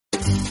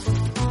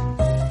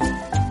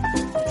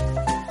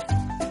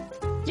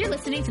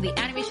listening to the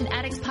Animation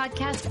Addicts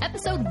Podcast,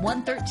 episode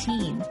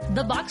 113,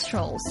 The Box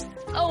Trolls.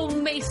 Oh,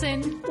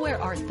 Mason,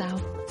 where art thou?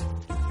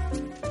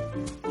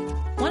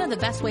 One of the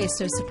best ways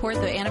to support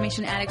the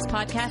Animation Addicts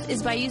Podcast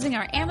is by using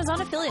our Amazon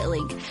affiliate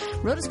link,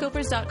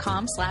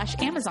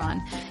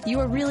 rotoscopers.com/Amazon. You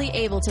are really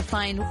able to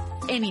find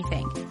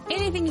anything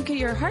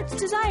your heart's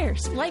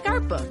desires, like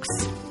art books.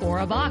 Or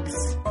a box.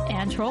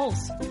 And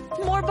trolls.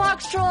 More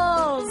box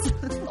trolls!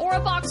 Or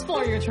a box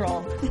for your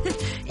troll.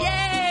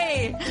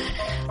 Yay!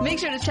 Make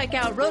sure to check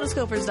out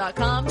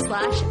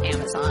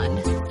rotoscopers.com/Amazon.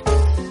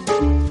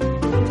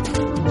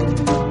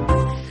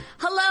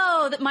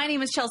 Hello, my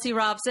name is Chelsea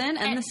Robson,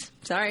 and this...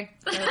 Sorry.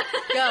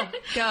 Go.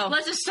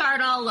 Let's just start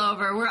all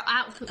over. We're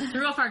out,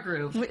 threw off our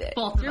groove.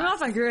 Both of us. Threw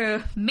off our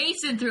groove.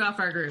 Mason threw off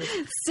our groove.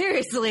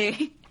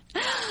 Seriously.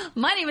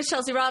 My name is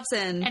Chelsea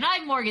Robson. And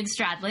I'm Morgan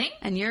Stradling.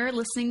 And you're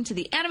listening to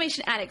the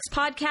Animation Addicts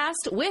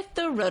Podcast with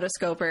the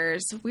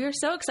Rotoscopers. We are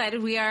so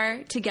excited we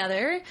are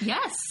together.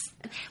 Yes.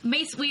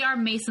 We are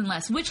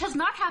Masonless, which has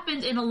not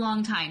happened in a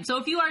long time. So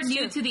if you are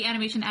new to the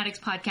Animation Addicts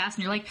Podcast and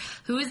you're like,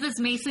 who is this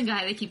Mason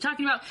guy they keep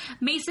talking about?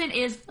 Mason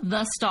is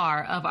the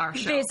star of our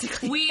show.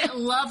 Basically. We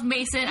love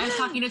Mason. I was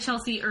talking to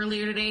Chelsea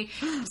earlier today.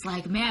 I was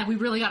like, man, we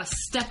really got to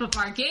step up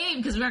our game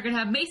because we aren't going to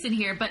have Mason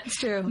here. But it's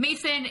true.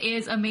 Mason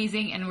is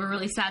amazing, and we're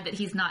really sad that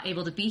he's not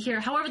able to be here.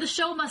 However, the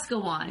show must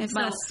go on. It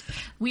must.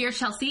 We are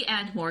Chelsea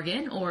and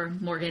Morgan, or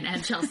Morgan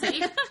and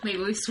Chelsea.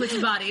 Maybe we switch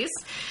bodies.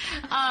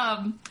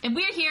 And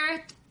we're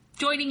here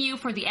joining you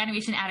for the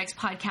Animation Addicts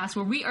Podcast,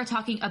 where we are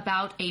talking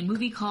about a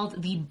movie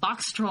called The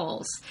Box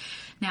Trolls.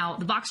 Now,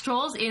 The Box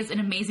Trolls is an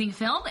amazing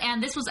film,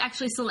 and this was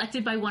actually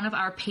selected by one of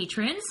our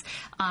patrons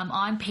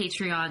on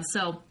Patreon.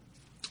 So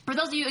for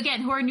those of you,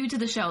 again, who are new to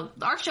the show,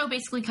 our show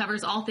basically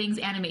covers all things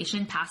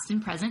animation, past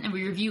and present, and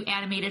we review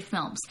animated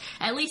films,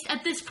 at least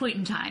at this point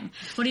in time.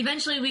 When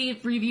eventually we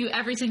review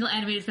every single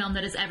animated film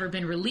that has ever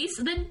been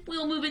released, then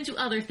we'll move into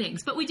other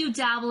things. But we do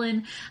dabble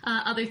in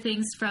other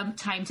things from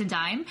time to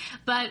time.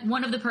 But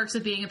one of the perks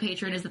of being a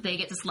patron is that they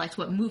get to select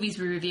what movies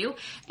we review,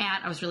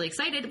 and I was really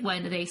excited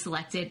when they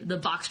selected The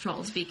Box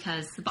Trolls,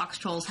 because The Box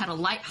Trolls had a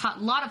lot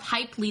of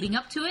hype leading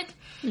up to it,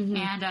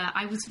 and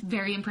I was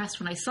very impressed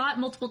when I saw it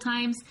multiple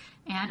times.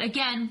 And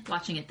again,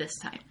 watching it this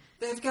time.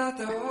 They've got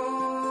the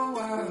whole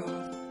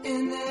world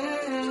in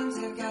their hands.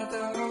 They've got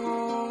the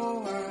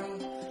whole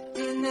world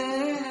in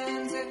their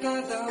hands. They've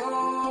got the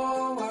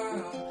whole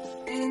world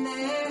in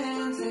their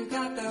hands. They've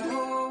got the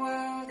whole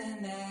world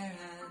in their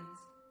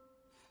hands.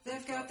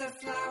 They've got the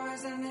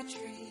flowers and the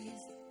trees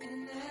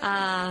in their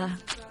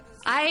hands.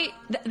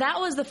 That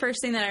was the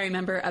first thing that I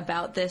remember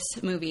about this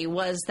movie,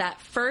 was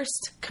that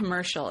first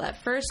commercial,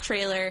 that first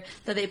trailer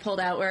that they pulled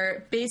out,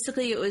 where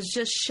basically it was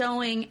just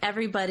showing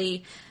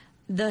everybody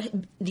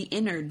the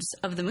innards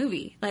of the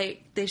movie.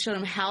 Like, they showed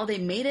them how they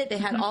made it. They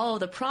had all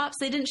of the props.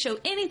 They didn't show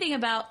anything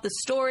about the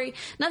story,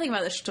 nothing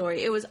about the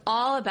story. It was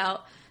all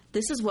about,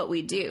 this is what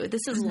we do.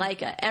 This is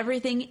Laika.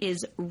 Everything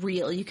is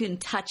real. You can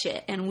touch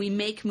it. And we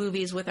make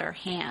movies with our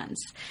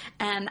hands.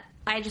 And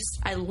I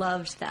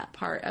loved that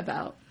part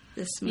about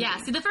this movie. Yeah,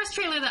 see, the first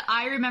trailer that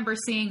I remember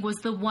seeing was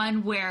the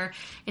one where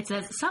it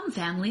says, some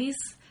families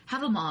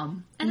have a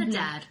mom and a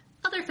dad.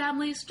 Other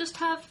families just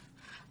have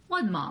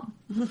one mom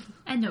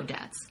and no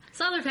dads.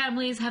 So other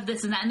families have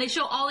this and that. And they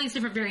show all these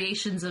different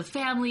variations of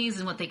families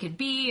and what they could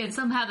be. And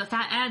some have a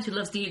fat aunt who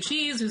loves to eat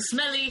cheese, who's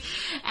smelly.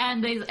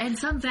 And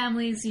some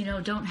families,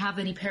 don't have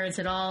any parents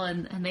at all.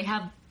 And they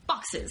have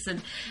boxes,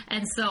 and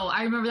so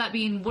I remember that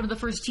being one of the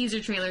first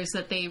teaser trailers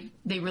that they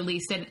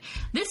released. And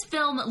this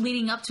film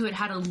leading up to it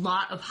had a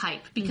lot of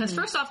hype because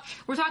first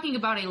off, we're talking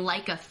about a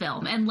Laika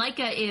film, and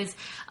Laika is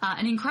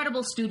an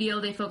incredible studio.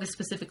 They focus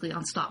specifically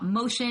on stop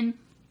motion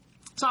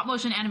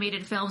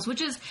animated films,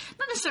 which is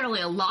not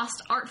necessarily a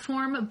lost art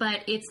form,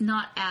 but it's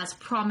not as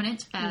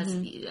prominent as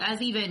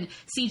even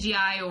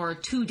CGI or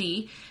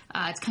 2D.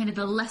 It's kind of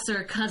the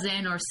lesser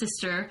cousin or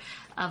sister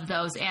of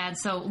those. And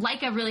so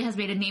Laika really has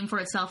made a name for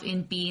itself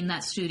in being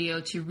that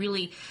studio to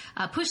really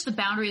push the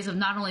boundaries of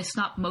not only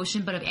stop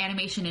motion, but of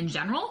animation in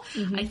general.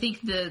 I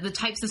think the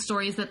types of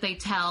stories that they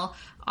tell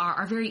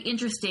are very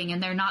interesting,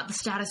 and they're not the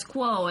status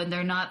quo, and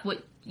they're not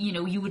what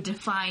you would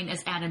define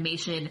as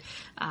animation.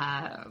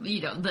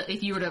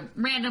 If you were to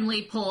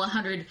randomly pull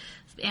 100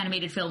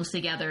 animated films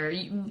together,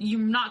 you're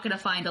not going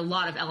to find a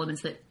lot of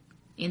elements that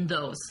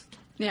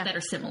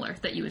are similar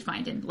that you would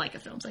find in Laika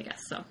films, I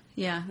guess. So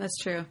yeah, that's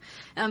true.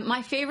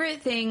 My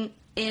favorite thing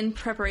in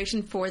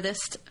preparation for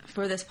this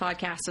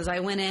podcast is I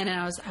went in and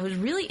I was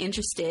really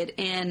interested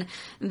in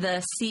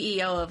the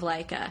CEO of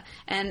Laika,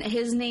 and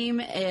his name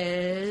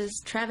is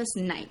Travis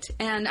Knight.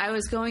 And I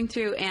was going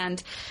through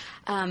and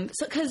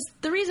because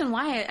the reason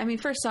why,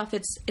 first off,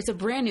 it's a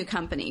brand new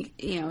company,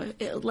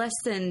 less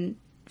than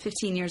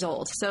 15 years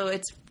old, so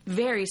it's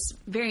very,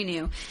 very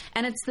new,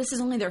 and this is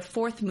only their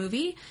fourth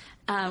movie,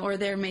 or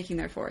they're making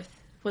their fourth.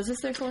 Was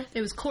this their fourth?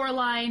 It was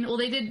Coraline. Well,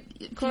 they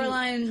did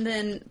Coraline,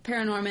 then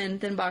Paranorman,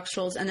 then Box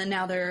Trolls, and then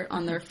now they're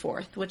on their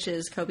fourth, which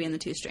is Kobe and the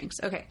Two Strings.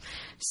 Okay,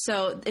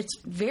 so it's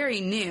very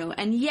new,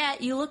 and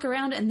yet you look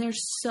around and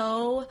there's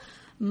so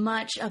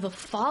much of a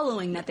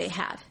following that they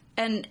had.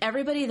 and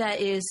everybody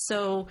that is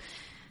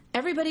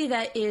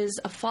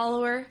a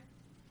follower,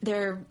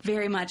 they're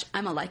very much,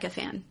 I'm a Laika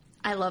fan.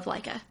 I love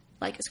Laika.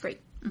 Laika's great.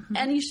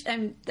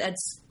 And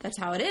that's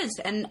how it is.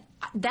 And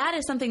that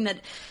is something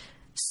that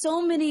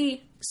so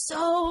many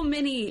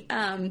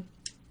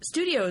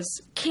studios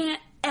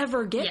can't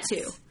ever get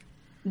to.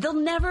 They'll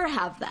never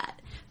have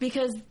that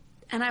because,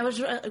 and I was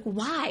like,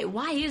 why?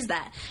 Why is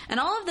that? And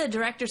all of the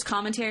directors'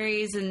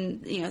 commentaries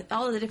and, you know,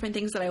 all of the different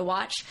things that I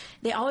watch,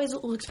 they always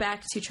looks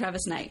back to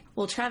Travis Knight.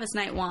 Well, Travis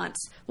Knight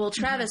wants. Well,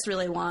 Travis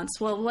really wants.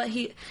 Well,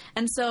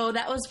 and so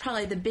that was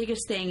probably the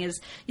biggest thing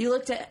is you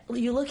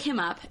look him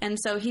up, and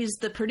so he's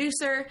the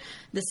producer,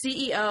 the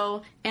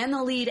CEO, and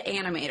the lead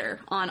animator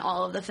on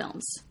all of the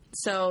films.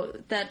 So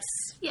that's...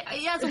 Yeah,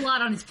 he has a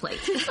lot on his plate.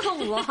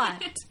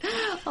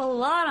 a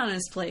lot on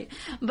his plate.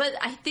 But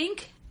I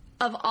think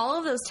of all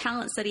of those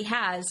talents that he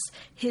has,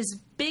 his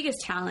biggest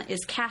talent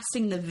is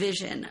casting the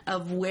vision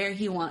of where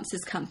he wants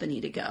his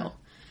company to go.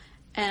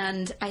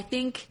 And I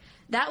think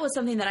that was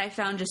something that I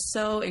found just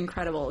so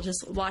incredible,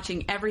 just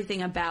watching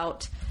everything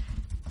about...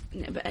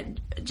 and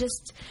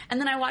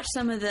then I watched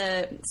some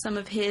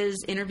of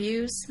his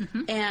interviews,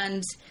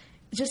 and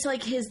just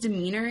like his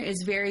demeanor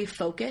is very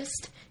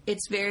focused.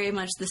 It's very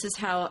much this is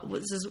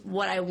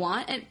what I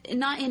want, and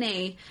not in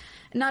a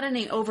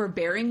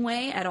overbearing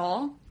way at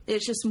all.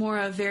 It's just more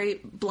of very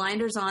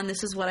blinders on.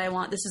 This is what I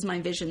want. This is my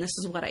vision. This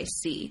is what I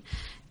see,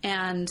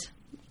 and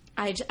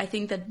I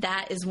think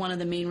that is one of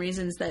the main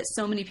reasons that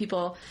so many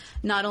people,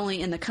 not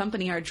only in the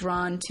company, are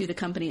drawn to the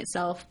company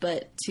itself,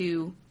 but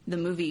to the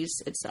movies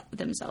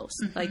themselves.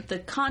 Like the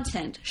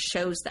content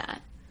shows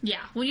that.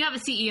 Yeah, when you have a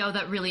CEO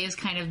that really is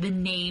kind of the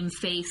name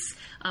face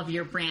of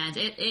your brand,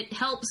 it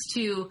helps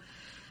to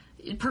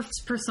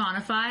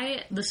personify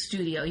the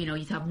studio. You know,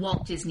 you have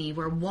Walt Disney,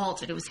 where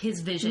Walt, it was his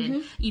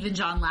vision. Even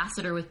John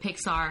Lasseter with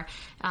Pixar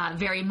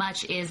very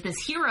much is this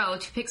hero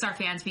to Pixar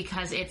fans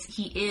because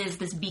he is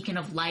this beacon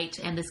of light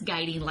and this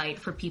guiding light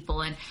for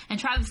people. And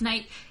Travis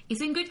Knight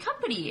is in good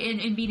company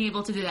in being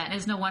able to do that. And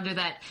it's no wonder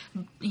that,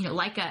 you know,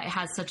 Laika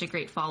has such a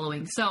great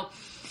following. So,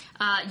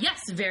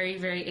 yes, very,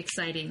 very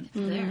exciting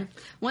there.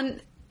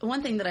 One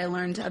thing that I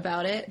learned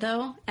about it,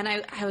 though, and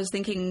I was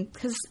thinking,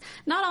 because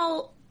not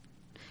all...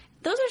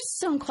 Those are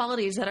some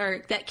qualities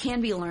that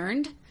can be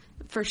learned,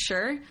 for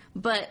sure,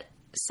 but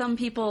some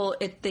people,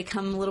 they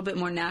come a little bit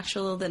more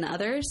natural than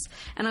others.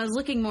 And I was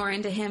looking more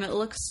into him. It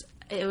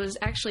was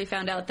actually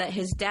found out that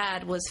his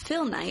dad was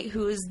Phil Knight,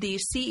 who is the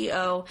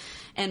CEO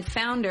and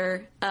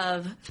founder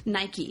of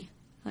Nike,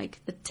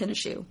 like the tennis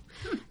shoe.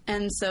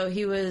 And so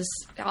he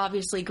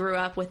obviously grew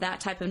up with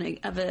that type of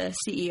a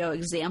CEO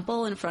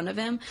example in front of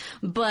him,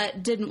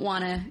 but didn't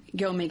want to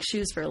go make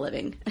shoes for a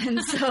living.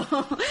 And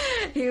so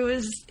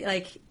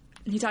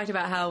he talked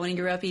about how when he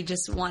grew up, he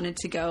just wanted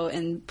to go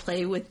and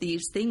play with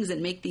these things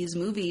and make these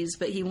movies,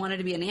 but he wanted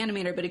to be an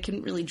animator, but he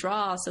couldn't really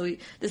draw, so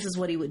this is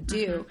what he would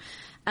do.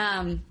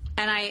 And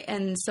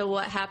so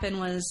what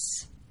happened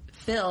was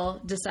Phil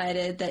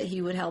decided that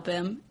he would help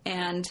him,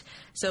 and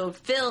so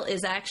Phil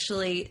is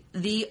actually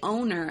the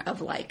owner of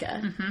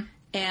Laika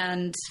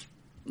and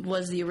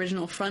was the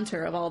original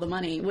fronter of all the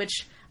money,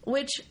 which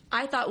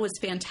I thought was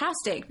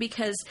fantastic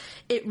because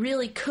it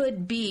really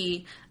could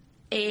be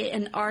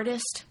an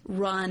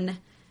artist-run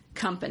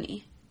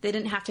company. They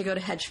didn't have to go to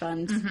hedge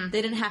funds.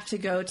 They didn't have to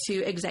go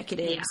to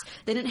executives. Yeah.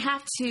 They didn't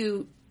have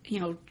to,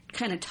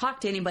 kind of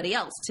talk to anybody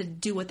else to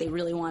do what they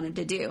really wanted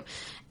to do.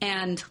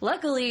 And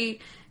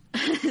luckily,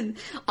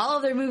 all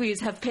of their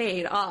movies have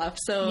paid off.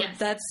 So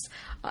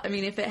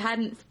if it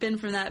hadn't been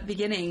from that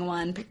beginning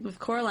one, if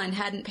Coraline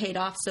hadn't paid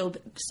off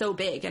so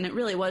big, and it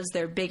really was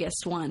their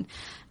biggest one,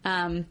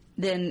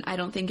 then I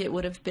don't think it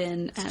would have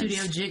been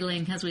studio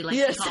jiggling, as we like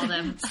to call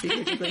them.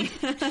 Studio jiggling.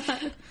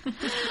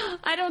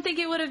 I don't think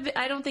it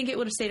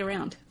would have stayed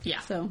around. Yeah.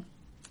 So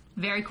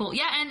very cool.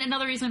 Yeah, and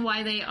another reason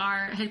why they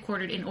are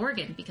headquartered in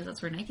Oregon, because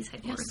that's where Nike's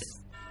headquartered.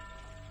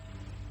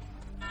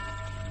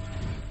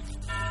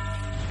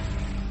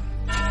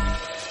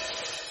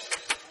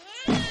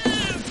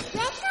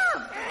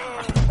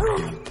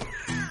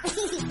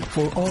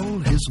 For all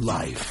his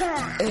life,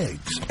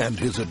 Eggs and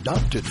his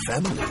adopted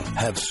family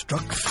have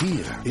struck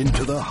fear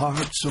into the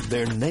hearts of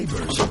their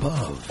neighbors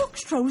above.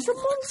 Foxtrot's are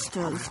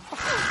monsters.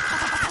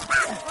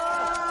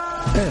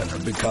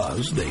 And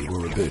because they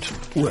were a bit,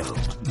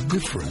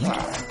 different,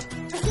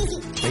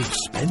 they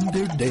spend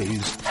their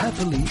days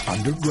happily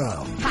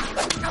underground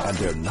and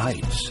their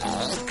nights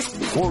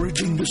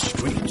foraging the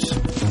streets,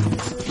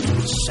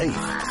 safe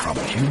from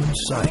human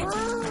sight.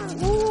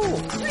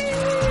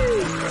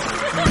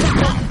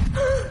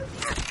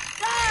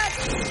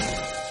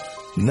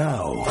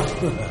 Now,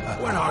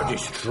 when I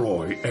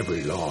destroy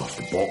every last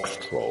box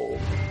troll,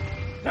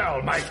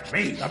 they'll make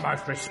me the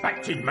most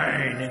respected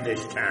man in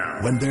this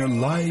town. When their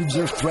lives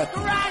are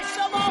threatened,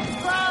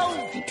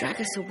 They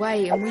drag us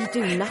away and we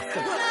do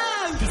nothing.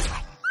 No! This way.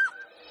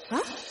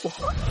 Huh?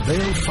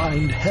 They'll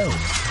find help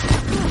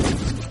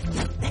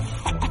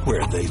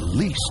where they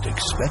least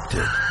expect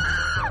it.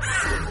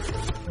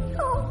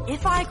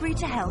 If I agree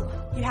to help,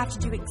 You have to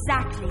do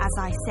exactly as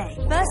I say.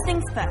 First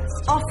things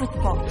first, off with the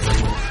box.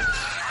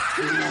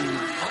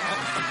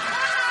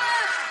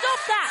 Stop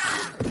that!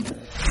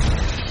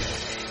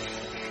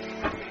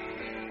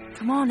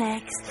 Come on,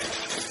 Eggs.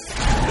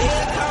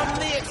 Here come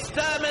the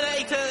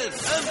exterminators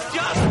of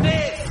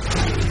justice!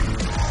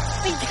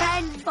 We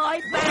can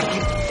fight back!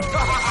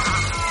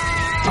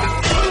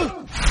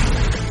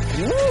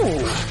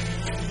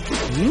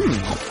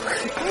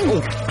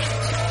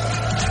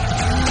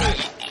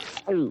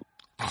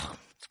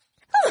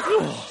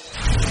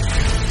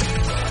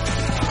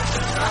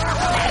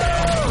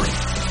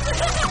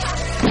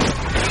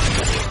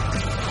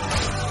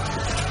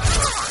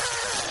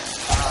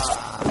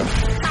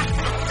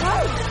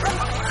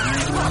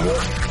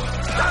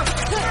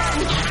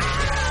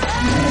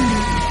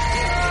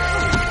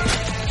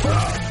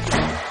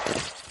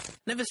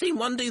 Never seen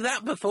one do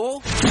that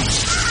before.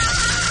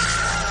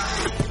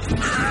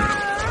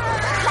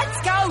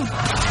 Let's go!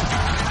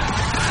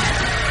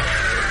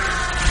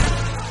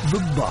 The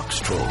Box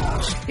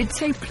Trolls.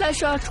 It's a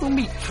pleasure to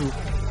meet you.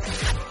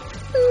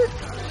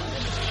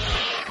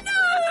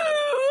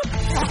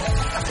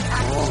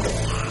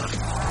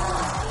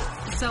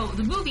 So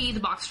the movie, The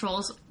Box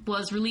Trolls,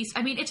 was released.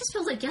 I mean, it just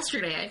feels like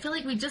yesterday. I feel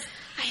like we just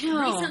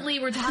recently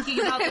were talking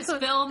about this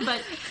film,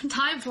 but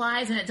time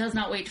flies and it does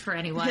not wait for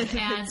anyone.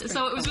 And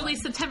so it was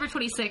released September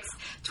 26,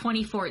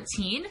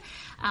 2014.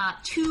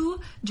 Two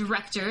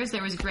directors.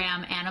 There was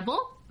Graham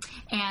Annable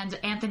and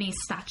Anthony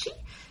Stacchi.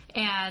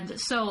 And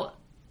so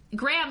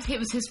Graham, it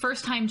was his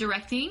first time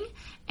directing,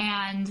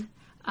 and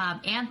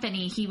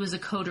Anthony, he was a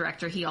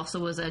co-director. He also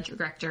was a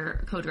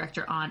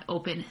co-director on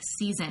Open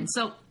Season.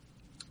 So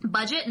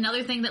budget,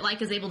 another thing that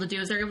Leica is able to do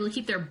is they're able to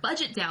keep their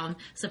budget down,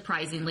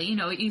 surprisingly. You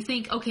know, you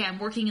think, okay, I'm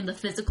working in the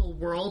physical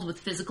world with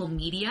physical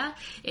media.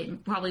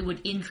 It probably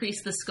would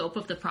increase the scope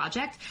of the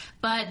project.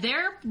 But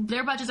their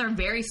budgets are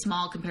very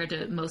small compared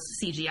to most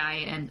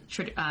CGI and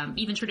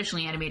even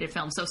traditionally animated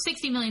films. So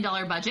 $60 million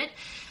budget.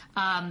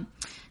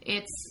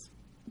 It's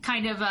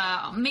kind of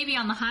maybe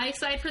on the high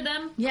side for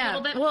them a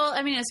little bit. Well,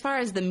 I mean, as far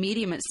as the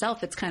medium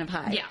itself, it's kind of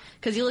high. Yeah.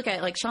 Because you look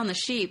at, like, Shaun the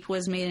Sheep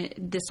was made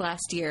this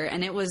last year,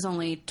 and it was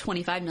only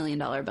 $25 million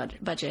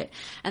budget.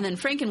 And then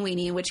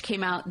Frankenweenie, which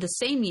came out the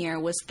same year,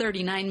 was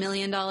 $39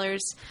 million.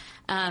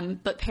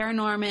 But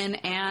Paranorman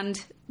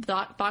and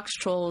Box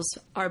Trolls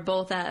are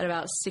both at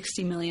about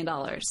 $60 million.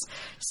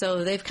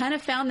 So they've kind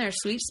of found their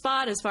sweet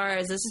spot as far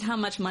as this is how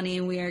much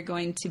money we are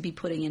going to be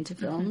putting into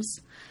films.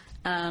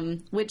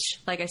 Which,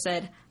 like I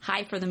said,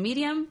 high for the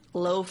medium,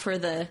 low for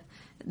the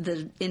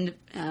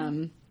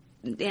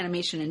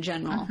animation in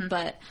general.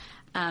 But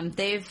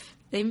they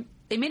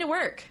made it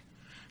work.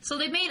 So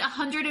they made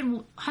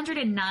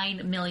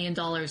 $109 million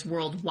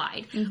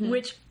worldwide,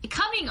 which,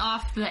 coming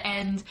off the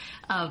end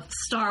of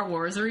Star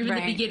Wars, or even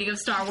the beginning of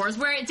Star Wars,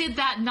 where it did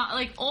that not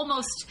like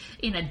almost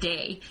in a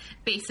day,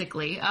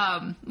 basically,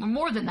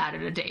 more than that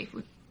in a day.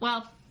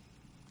 Well,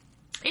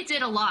 it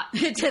did a lot.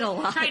 It did a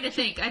lot. I'm trying to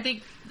think. I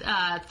think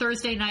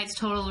Thursday nights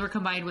totals were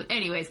combined with...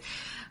 Anyways,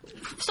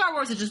 Star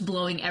Wars is just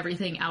blowing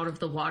everything out of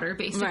the water,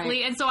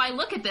 basically. Right. And so I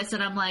look at this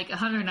and I'm like,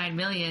 $109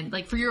 million,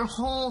 like, for your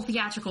whole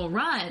theatrical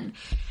run,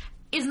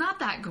 is not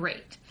that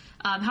great.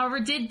 However,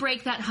 it did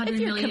break that $100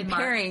 million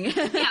mark.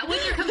 Yeah, when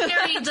you're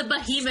comparing the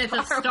behemoth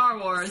of Star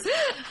Wars.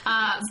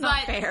 It's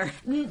not fair.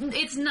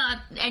 It's not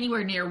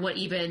anywhere near what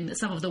even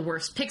some of the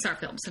worst Pixar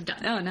films have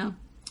done. Oh, no.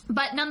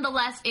 But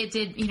nonetheless, it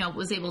did,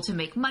 was able to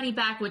make money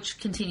back, which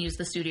continues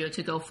the studio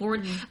to go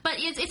forward. But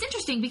it's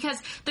interesting because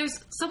there's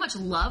so much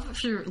love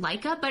for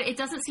Leica, but it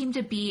doesn't seem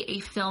to be a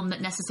film that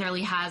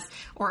necessarily has,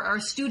 or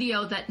a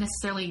studio that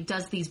necessarily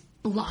does these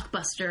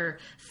blockbuster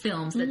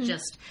films that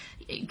just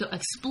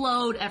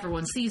explode.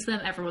 Everyone sees them.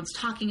 Everyone's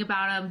talking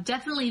about them.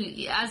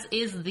 Definitely, as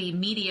is the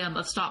medium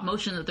of stop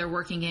motion that they're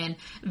working in,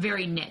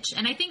 very niche.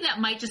 And I think that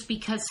might just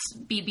be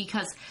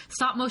because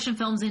stop motion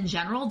films in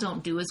general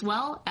don't do as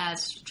well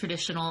as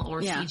traditional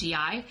or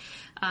CGI,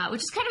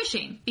 which is kind of a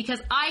shame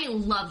because I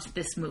loved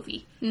this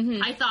movie.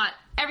 I thought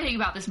everything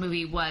about this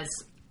movie was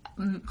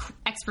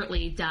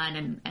expertly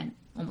done and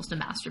almost a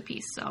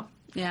masterpiece. So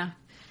yeah.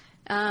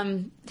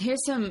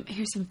 Here's some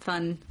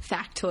fun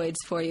factoids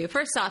for you.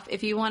 First off,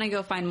 if you want to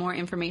go find more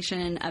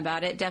information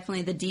about it,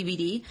 definitely the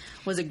DVD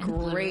was a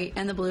great,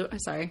 and the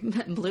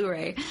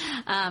Blu-ray.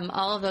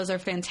 All of those are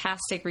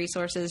fantastic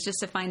resources just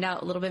to find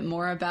out a little bit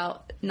more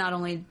about not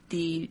only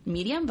the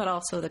medium, but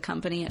also the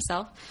company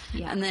itself.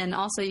 Yeah. And then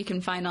also you can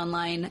find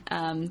online,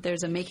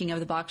 there's a making of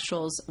the Box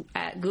Trolls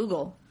at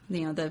Google.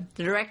 The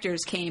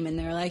directors came and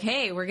they were like,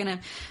 hey, we're going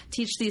to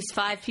teach these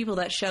 5 people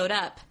that showed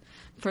up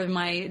for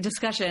my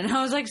discussion.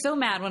 I was like so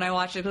mad when I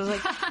watched it. I was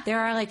like, there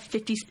are like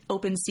 50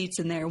 open seats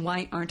in there.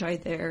 Why aren't I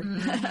there?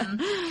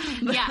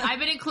 Yeah, I'm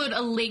going to include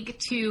a link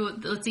to,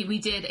 let's see, we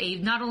did a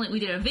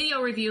video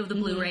review of the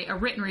Blu-ray, a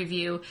written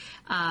review,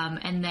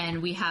 and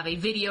then we have a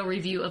video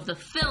review of the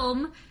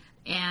film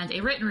and a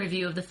written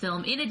review of the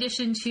film, in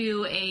addition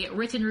to a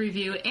written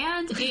review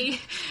and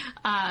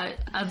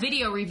a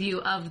video review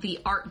of the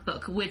art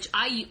book, which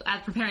I,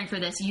 as preparing for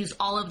this, used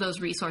all of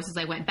those resources.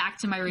 I went back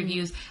to my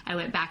reviews, I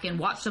went back and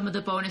watched some of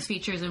the bonus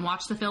features and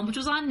watched the film, which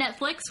was on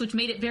Netflix, which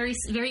made it very,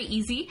 very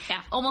easy.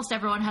 Yeah. Almost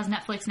everyone has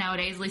Netflix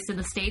nowadays, at least in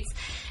the States.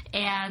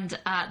 And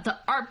the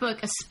art book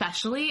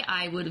especially,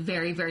 I would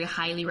very, very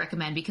highly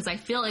recommend, because I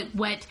feel it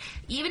went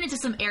even into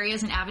some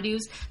areas and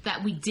avenues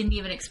that we didn't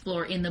even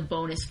explore in the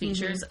bonus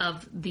features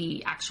of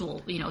the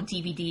actual,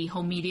 DVD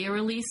home media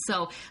release.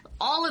 So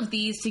all of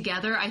these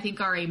together, I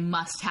think, are a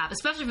must-have,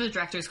 especially for the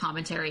director's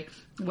commentary,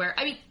 where,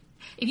 I mean,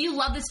 if you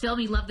love this film,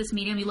 you love this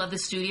medium, you love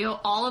this studio,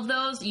 all of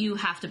those you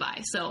have to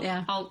buy. So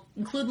I'll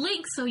include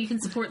links so you can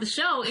support the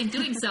show in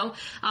doing so.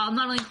 I'll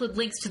not only include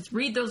links to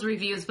read those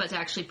reviews, but to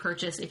actually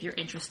purchase if you're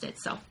interested.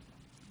 So,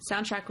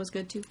 soundtrack was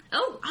good too.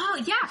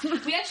 Oh yeah,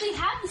 we actually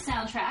had the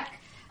soundtrack.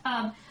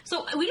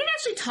 So we didn't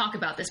actually talk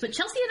about this, but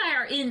Chelsea and I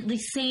are in the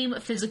same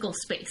physical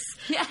space.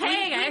 Yeah,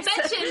 hey guys.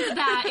 We mentioned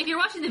that if you're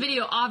watching the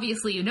video,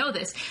 obviously you know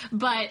this,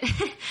 but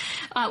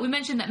we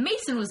mentioned that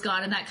Mason was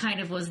gone, and that kind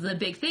of was the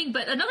big thing.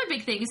 But another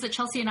big thing is that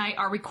Chelsea and I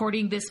are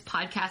recording this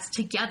podcast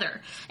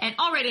together, and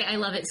already I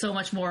love it so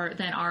much more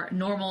than our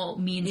normal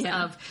means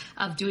of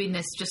doing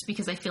this, just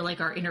because I feel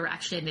like our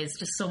interaction is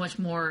just so much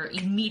more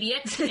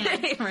immediate.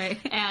 And, right.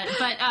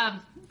 But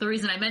the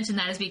reason I mention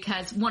that is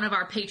because one of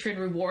our patron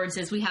rewards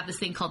is we have this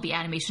thing called the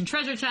Animation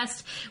Treasure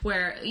Chest,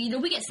 where,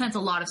 we get sent a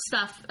lot of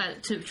stuff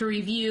to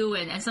review,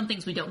 and some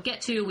things we don't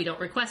get to, we don't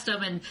request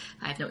them, and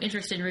I have no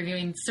interest in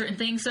reviewing certain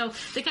things, so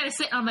they kind of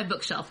sit on my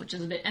bookshelf, which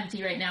is a bit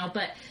empty right now,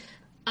 but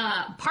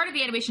part of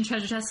the Animation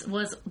Treasure Chest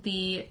was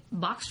the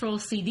Box Troll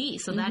CD,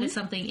 so that is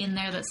something in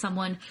there that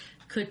someone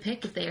could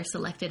pick if they are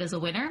selected as a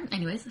winner.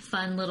 Anyways,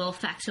 fun little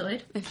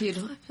factoid. If you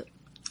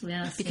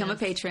become a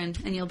patron,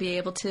 and you'll be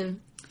able to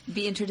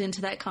be entered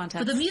into that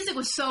contest. But the music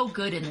was so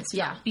good in this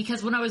film.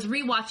 Because when I was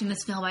rewatching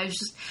this film,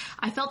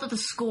 I felt that the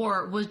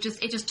score was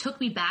it just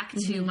took me back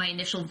to my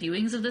initial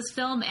viewings of this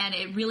film, and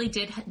it really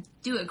did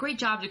do a great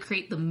job to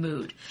create the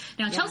mood.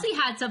 Now, Chelsea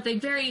had something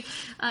very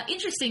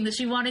interesting that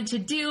she wanted to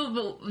do,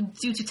 but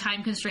due to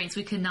time constraints,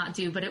 we could not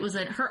do, but it was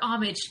her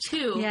homage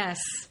to... Yes.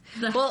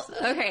 Well,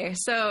 okay,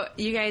 so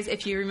you guys,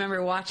 if you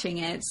remember watching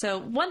it, so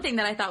one thing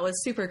that I thought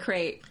was super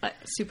great,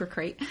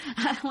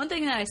 one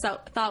thing that I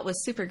thought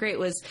was super great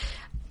was,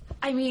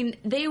 I mean,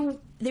 they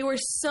were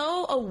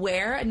so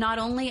aware not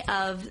only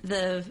of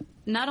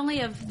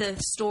the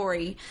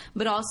story,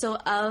 but also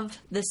of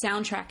the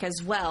soundtrack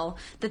as well,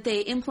 that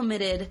they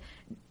implemented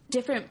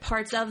different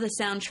parts of the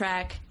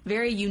soundtrack,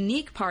 very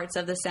unique parts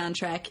of the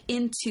soundtrack,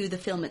 into the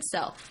film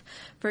itself.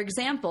 For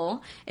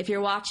example, if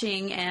you're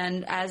watching,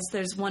 and as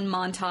there's one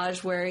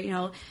montage where,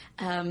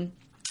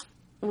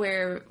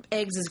 where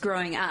Eggs is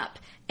growing up,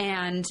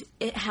 and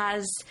it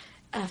has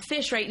a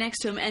fish right next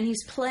to him, and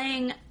he's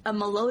playing a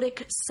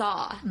melodic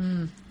saw.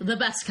 The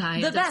best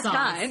kind. The best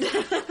kind.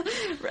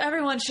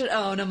 Everyone should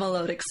own a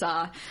melodic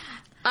saw.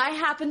 I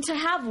happen to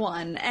have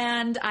one,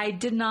 and I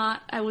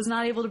was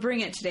not able to bring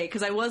it today,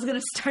 because I was going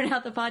to start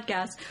out the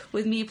podcast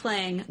with me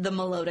playing the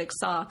melodic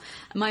saw.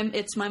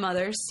 It's my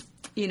mother's,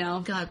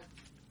 God.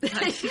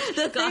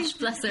 Gosh,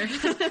 bless her.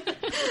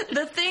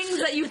 The things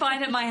that you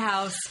find at my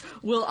house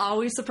will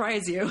always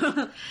surprise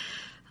you.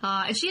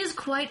 And she is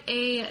quite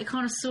a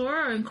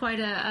connoisseur and quite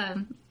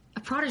a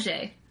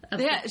protege of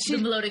the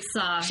melodic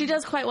saw. She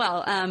does quite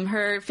well.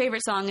 Her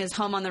favorite song is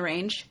Home on the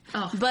Range.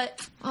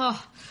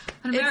 An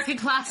American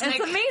classic.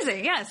 It's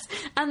amazing, yes.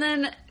 And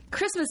then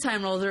Christmas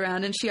time rolls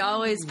around, and she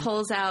always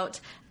pulls out,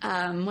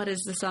 what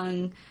is the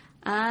song?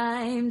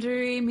 I'm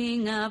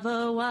dreaming of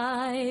a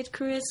white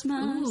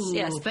Christmas. Ooh,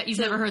 yes. Bet you've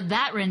never heard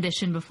that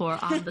rendition before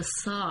on the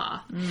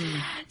saw.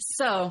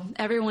 So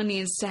everyone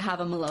needs to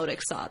have a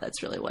melodic saw.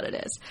 That's really what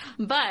it is.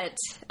 But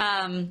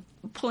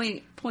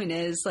point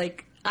is,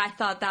 I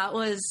thought that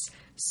was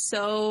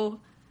so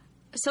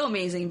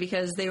amazing,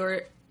 because they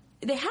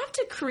have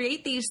to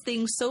create these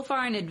things so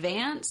far in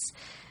advance,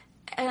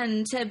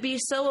 and to be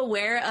so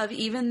aware of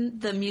even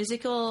the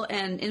musical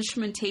and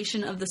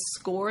instrumentation of the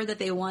score that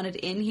they wanted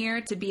in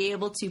here, to be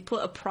able to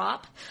put a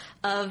prop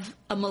of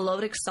a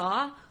melodic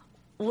saw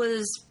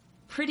was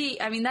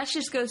pretty... I mean, that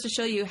just goes to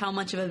show you how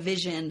much of a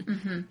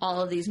vision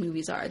all of these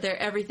movies are.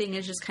 Everything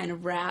is just kind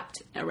of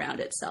wrapped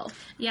around itself.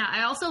 Yeah,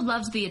 I also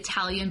loved the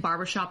Italian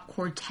barbershop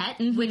quartet,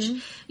 which,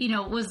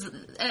 was...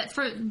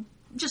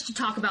 Just to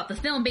talk about the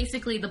film,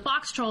 basically the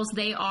box trolls,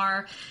 they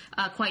are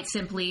quite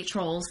simply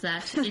trolls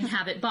that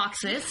inhabit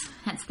boxes,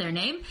 hence their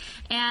name,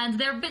 and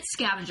they're a bit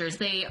scavengers.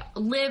 They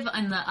live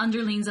in the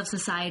underlings of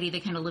society. They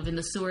kind of live in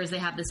the sewers. They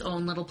have this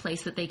own little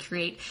place that they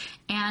create,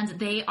 and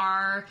they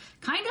are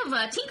kind of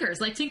tinkers,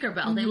 like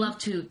Tinkerbell. They love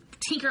to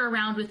tinker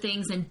around with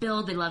things and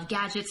build. They love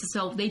gadgets,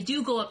 so they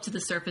do go up to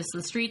the surface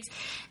of the streets,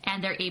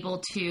 and they're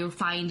able to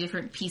find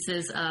different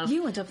pieces of...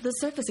 You went up to the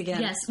surface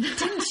again. Yes.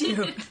 Didn't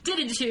you?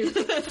 Didn't you?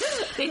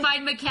 They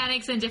find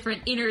mechanics and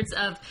different innards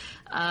of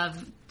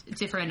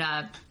different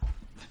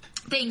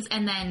things,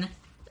 and then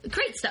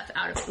great stuff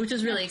out of it, which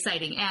is really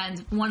exciting. And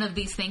one of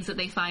these things that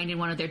they find in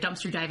one of their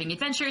dumpster diving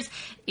adventures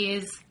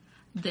is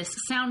this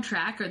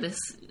soundtrack, or this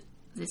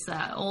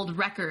old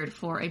record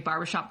for a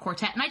barbershop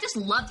quartet. And I just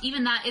loved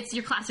even that it's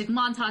your classic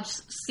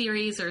montage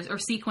series or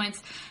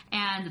sequence,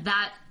 and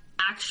that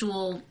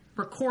actual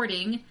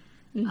recording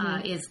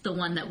is the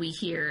one that we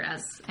hear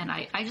and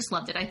I just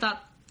loved it. I thought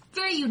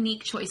very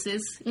unique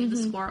choices in the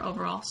score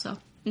overall. So.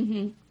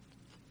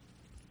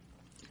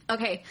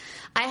 Okay,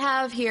 I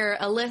have here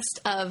a list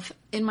of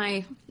in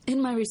my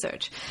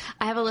research.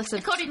 I have a list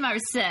of according to my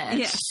research.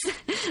 Yes,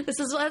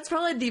 that's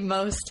probably the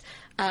most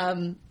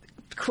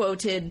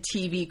quoted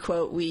TV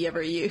quote we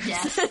ever use.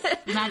 Yes,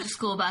 Magic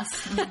School Bus,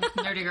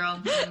 Nerdy Girl,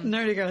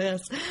 Nerdy Girl.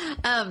 Yes.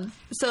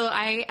 So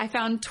I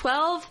found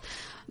 12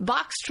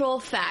 Box Troll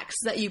facts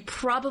that you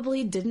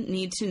probably didn't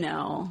need to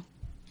know.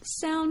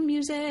 Sound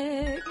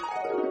music.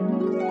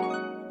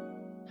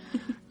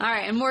 All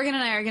right, and Morgan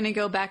and I are going to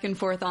go back and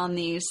forth on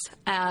these.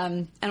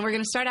 And we're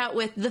going to start out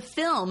with the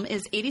film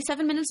is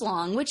 87 minutes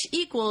long, which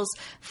equals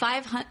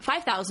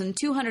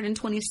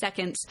 5,220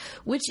 seconds,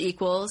 which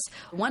equals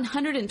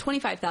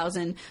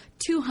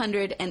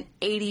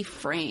 125,280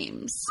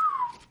 frames.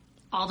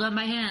 All done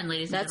by hand,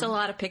 ladies and That's gentlemen.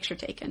 a lot of picture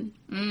taken.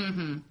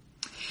 Mm-hmm.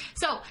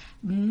 So,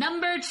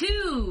 number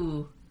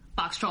 2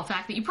 Box Troll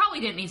fact that you probably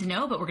didn't need to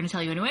know, but we're going to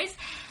tell you anyways.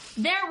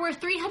 There were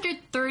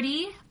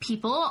 330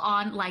 people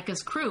on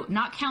Laika's crew,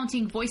 not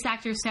counting voice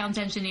actors, sound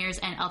engineers,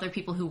 and other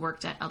people who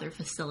worked at other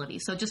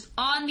facilities. So just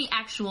on the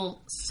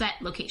actual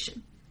set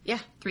location. Yeah.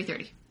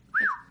 330.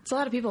 It's a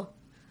lot of people.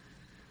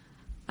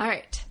 All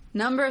right.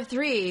 Number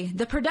 3,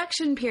 the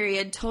production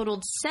period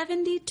totaled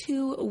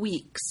 72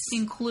 weeks.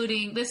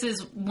 Including, this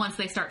is once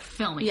they start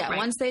filming, Yeah, right?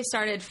 once they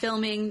started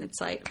filming,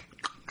 it's like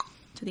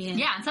to the end.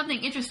 Yeah, and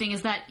something interesting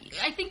is that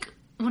I think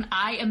when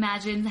I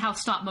imagine how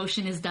stop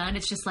motion is done,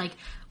 it's just like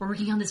we're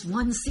working on this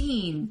one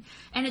scene,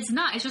 and it's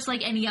not. It's just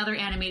like any other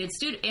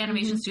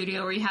animation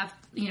studio where you have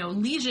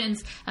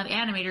legions of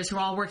animators who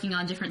are all working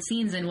on different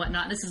scenes and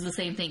whatnot. This is the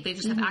same thing. They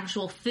just have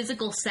actual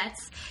physical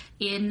sets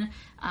in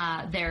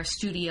their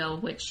studio,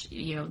 which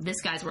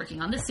this guy's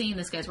working on this scene,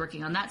 this guy's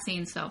working on that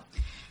scene. So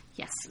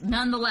yes,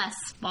 nonetheless,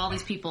 all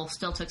these people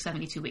still took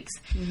 72 weeks.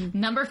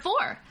 Number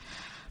 4.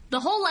 The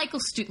whole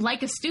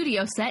Laika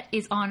studio set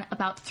is on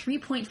about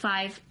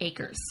 3.5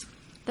 acres.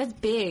 That's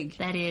big.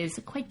 That is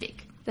quite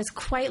big. That's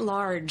quite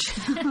large.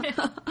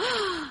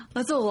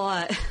 That's a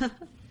lot.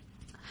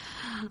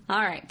 All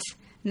right.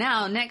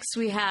 Now, next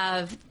we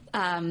have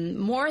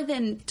more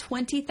than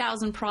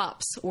 20,000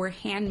 props were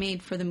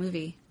handmade for the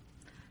movie.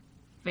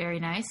 Very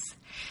nice.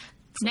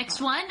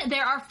 Next one,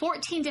 there are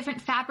 14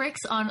 different fabrics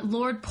on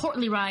Lord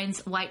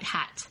Portlyrine's white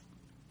hat,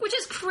 which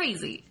is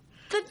crazy.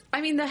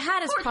 The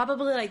hat is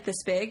probably like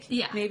this big.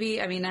 Yeah.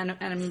 Maybe.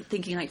 I'm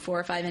thinking like 4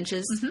 or 5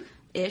 inches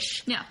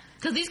ish. Yeah.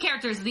 Because these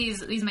characters,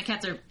 these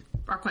maquettes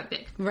are quite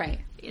big.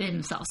 Right. In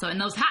themselves. So,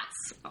 and those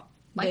hats,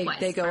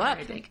 likewise, they go are up.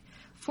 very big.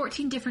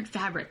 14 different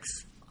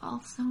fabrics,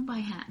 all sewn by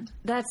hand.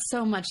 That's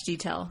so much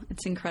detail.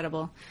 It's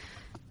incredible.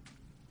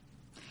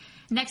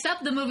 Next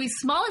up, the movie's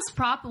smallest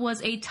prop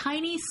was a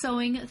tiny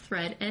sewing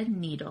thread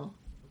and needle.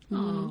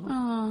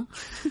 Oh.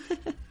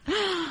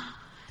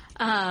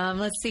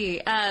 Let's see.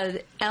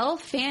 Elle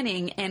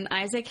Fanning and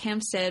Isaac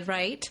Hempstead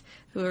Wright,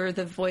 who are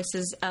the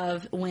voices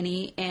of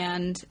Winnie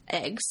and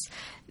Eggs,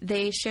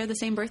 they share the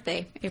same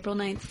birthday, April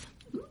 9th.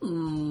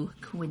 Ooh,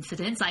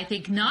 coincidence? I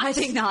think not. I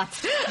think not.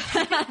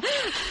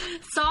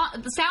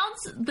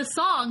 The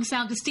songs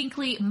sound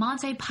distinctly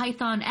Monty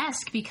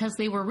Python-esque because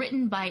they were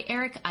written by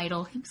Eric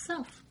Idle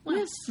himself. Well,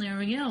 Yes. there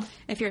we go.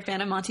 If you're a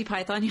fan of Monty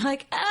Python, you're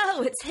like,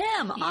 oh, it's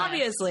him,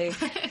 obviously.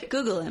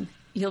 Google him.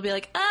 You'll be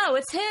like, oh,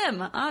 it's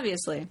him,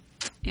 obviously.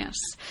 Yes.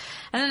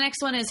 And the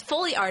next one is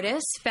Foley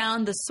artists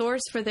found the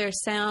source for their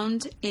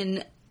sound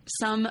in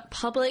some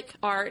public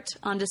art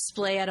on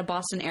display at a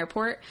Boston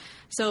airport.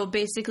 So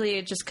basically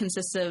it just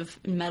consists of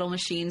metal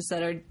machines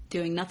that are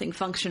doing nothing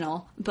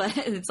functional, but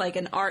it's like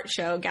an art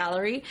show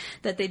gallery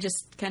that they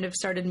just kind of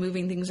started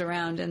moving things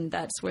around, and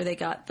that's where they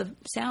got the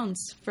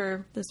sounds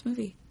for this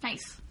movie.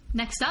 Nice.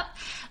 Next up,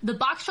 the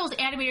Box Trolls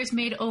animators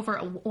made over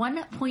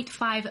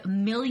 1.5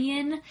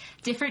 million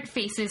different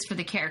faces for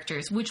the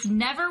characters, which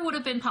never would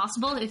have been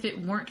possible if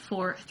it weren't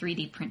for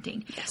 3D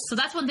printing. Yes. So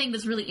that's one thing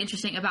that's really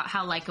interesting about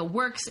how Laika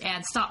works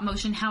and stop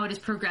motion, how it has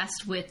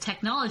progressed with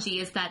technology,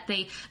 is that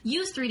they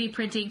use 3D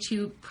printing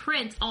to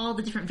print all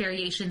the different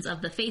variations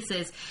of the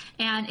faces,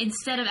 and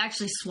instead of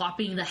actually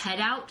swapping the head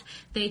out,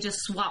 they just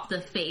swap the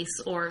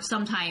face, or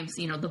sometimes,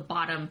 the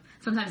bottom.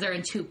 Sometimes they're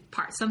in 2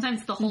 parts.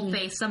 Sometimes the whole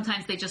face,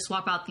 sometimes they just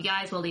swap out the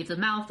eyes while leave the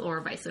mouth,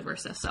 or vice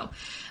versa. So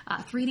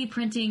 3D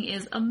printing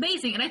is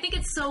amazing, and I think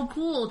it's so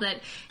cool that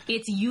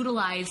it's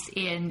utilized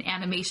in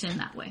animation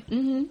that way.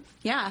 Mm-hmm.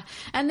 Yeah,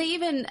 and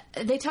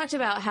they talked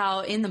about how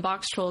in the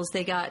Box Trolls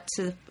they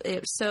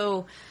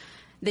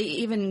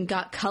even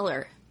got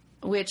color,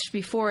 which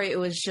before it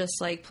was just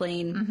like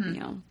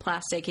plain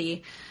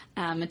plasticky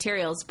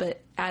materials, but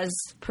as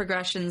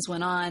progressions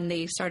went on,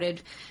 they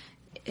started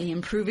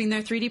improving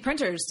their 3D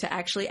printers to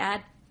actually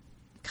add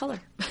color,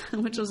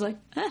 which was like,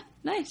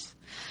 Nice.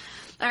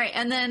 All right,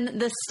 and then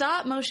the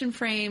stop motion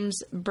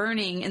frames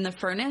burning in the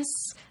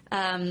furnace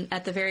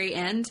at the very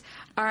end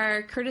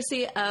are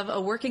courtesy of a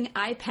working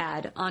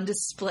iPad on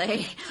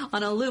display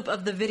on a loop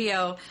of the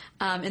video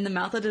in the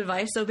mouth of the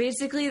device. So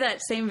basically that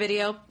same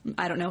video,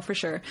 I don't know for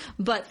sure,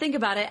 but think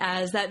about it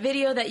as that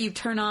video that you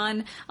turn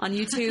on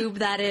YouTube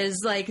that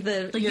is like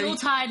the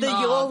Yuletide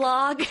log. Yule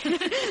log.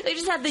 They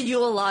just have the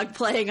Yule log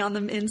playing on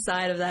the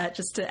inside of that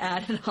just to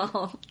add it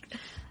all.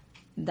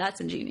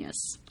 That's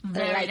ingenious.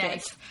 Very like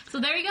nice. it. So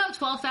there you go,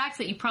 12 facts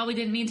that you probably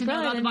didn't need to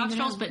know about the box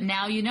trolls, but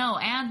now you know.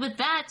 And with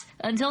that,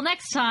 until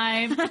next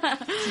time.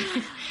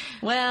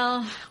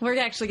 Well, we're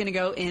actually going to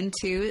go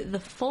into the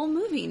full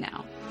movie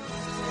now.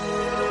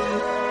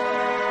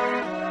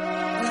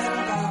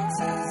 Little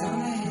boxes on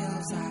the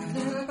hillside,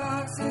 little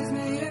boxes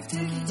made of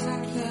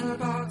ticky-tack, little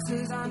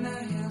boxes on the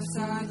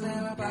hillside,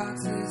 little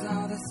boxes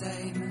all the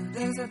same.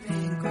 There's a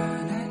pink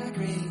one and a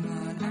green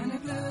one and a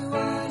blue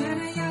one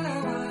and a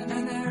yellow one,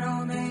 and they're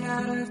all made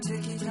out of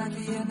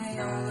ticky-tacky and they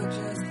all look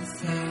just the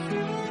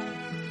same.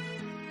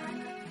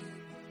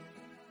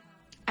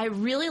 I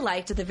really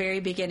liked at the very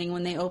beginning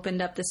when they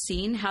opened up the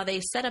scene how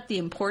they set up the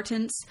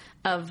importance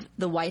of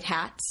the white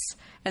hats,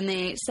 and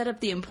they set up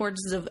the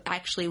importance of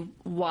actually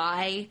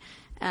why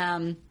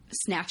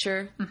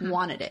Snatcher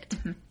wanted it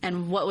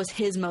and what was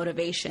his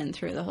motivation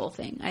through the whole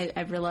thing.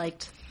 I really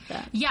liked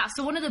that. Yeah,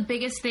 so one of the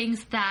biggest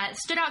things that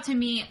stood out to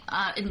me,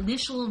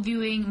 initial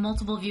viewing,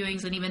 multiple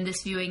viewings, and even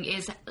this viewing,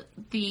 is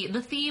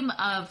the theme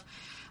of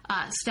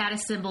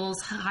status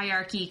symbols,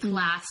 hierarchy,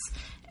 class.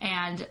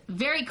 And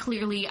very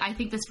clearly, I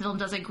think this film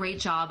does a great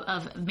job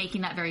of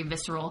making that very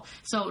visceral.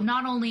 So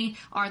not only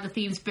are the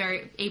themes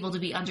very able to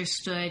be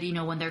understood,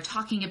 when they're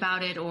talking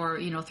about it or,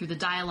 through the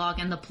dialogue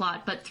and the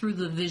plot, but through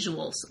the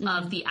visuals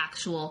of the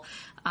actual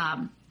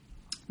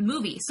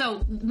movie. So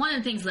one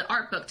of the things that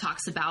Art Book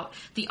talks about,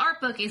 the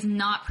Art Book is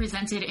not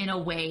presented in a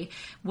way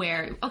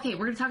where, okay,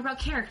 we're going to talk about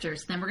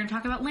characters, then we're going to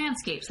talk about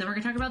landscapes, then we're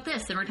going to talk about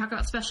this, then we're going to talk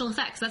about special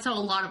effects. That's how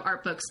a lot of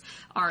art books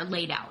are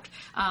laid out.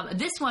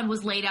 This one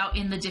was laid out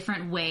in the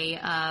different way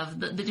of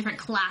the different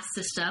class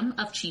system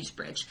of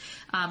Cheesebridge.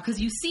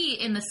 Because you see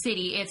in the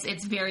city,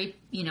 it's very,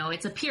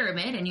 it's a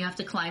pyramid and you have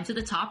to climb to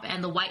the top,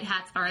 and the white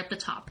hats are at the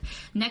top.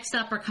 Next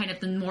up are kind of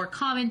the more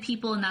common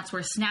people, and that's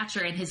where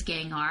Snatcher and his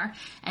gang are,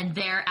 and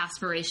their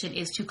aspiration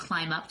is to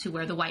climb up to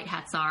where the white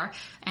hats are.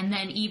 And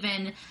then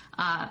even,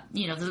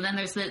 then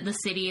there's the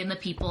city and the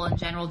people and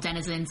general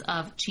denizens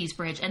of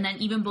Cheesebridge. And then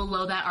even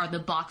below that are the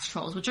box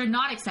trolls, which are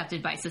not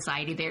accepted by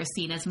society. They are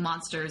seen as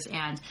monsters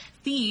and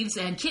thieves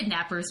and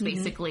kidnappers,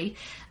 basically.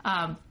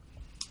 And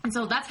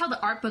so that's how the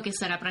Art Book is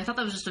set up, and I thought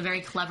that was just a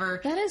very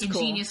clever,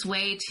 ingenious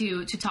way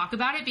to talk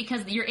about it,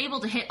 because you're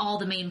able to hit all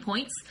the main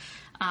points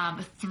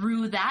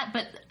through that.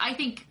 But I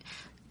think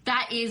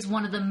that is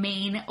one of the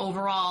main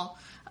overall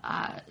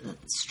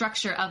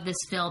structure of this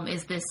film,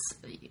 is this: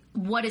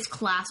 what is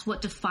class,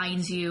 what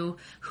defines you,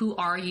 who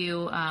are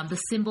you, the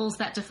symbols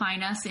that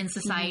define us in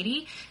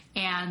society.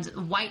 And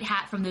white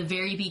hat from the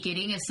very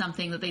beginning is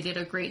something that they did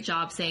a great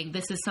job saying,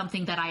 this is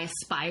something that I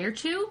aspire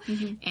to,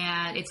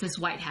 and it's this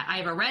white hat. I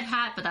have a red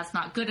hat, but that's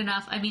not good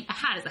enough. I mean, a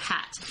hat is a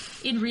hat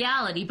in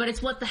reality, but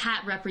it's what the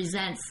hat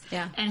represents.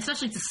 Yeah. And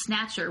especially to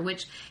Snatcher,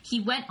 which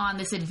he went on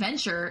this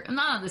adventure,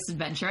 not on this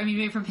adventure, I mean,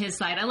 maybe from his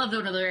side. I love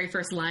one of the very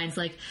first lines,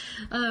 like,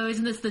 oh,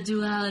 isn't this the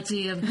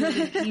duality of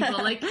good and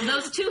evil? Like,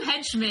 those two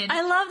henchmen.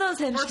 I love those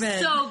henchmen. Were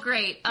so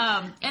great.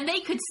 And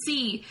they could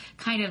see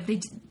kind of,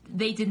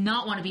 they did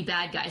not want to be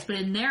bad guys, but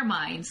in their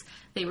minds,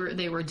 they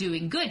were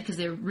doing good because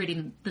they were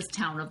ridding this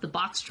town of the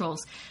box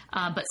trolls.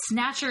 But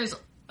Snatcher's,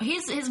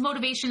 his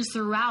motivations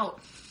throughout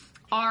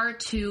are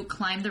to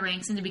climb the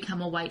ranks and to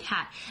become a white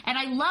hat. And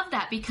I love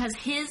that because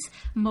his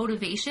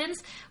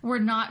motivations were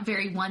not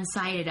very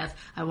one-sided of,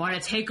 I want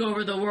to take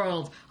over the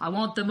world, I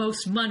want the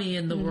most money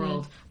in the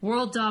world,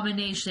 world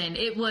domination.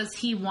 It was,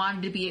 he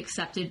wanted to be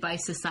accepted by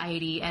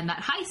society, and that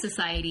high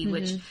society,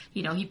 which,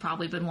 he'd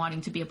probably been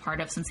wanting to be a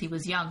part of since he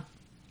was young.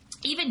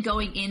 Even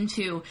going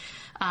into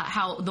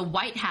how the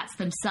white hats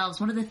themselves,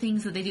 one of the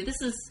things that they do,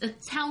 this is a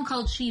town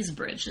called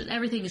Cheesebridge.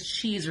 Everything is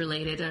cheese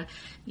related.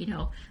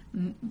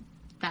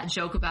 That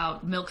joke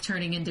about milk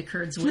turning into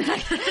curd's whey. Oh,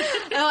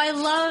 I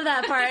love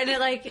that part.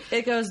 And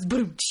it goes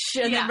boom,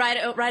 and then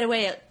right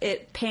away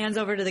it pans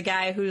over to the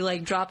guy who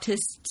dropped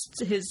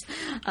his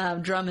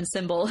drum and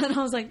cymbal, and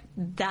I was like,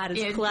 that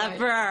is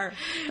clever.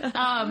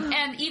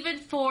 And even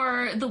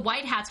for the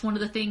white hats, one of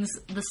the things,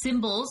 the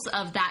symbols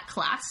of that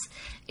class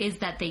is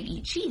that they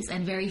eat cheese,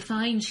 and very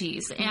fine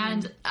cheese.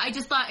 And I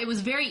just thought it was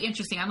very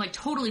interesting. I'm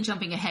totally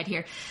jumping ahead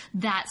here.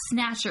 That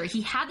Snatcher,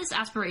 he had this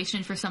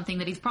aspiration for something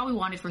that he's probably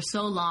wanted for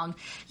so long,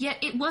 yet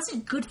it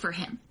wasn't good for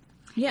him.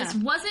 Yeah. This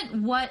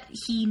wasn't what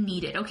he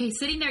needed. Okay,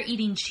 sitting there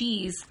eating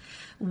cheese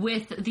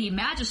with the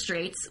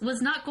magistrates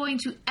was not going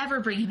to ever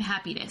bring him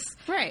happiness.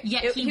 Right.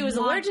 Yet he was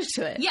allergic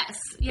to it. Yes.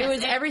 It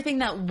was everything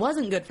that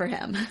wasn't good for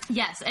him.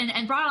 Yes,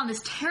 and brought on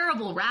this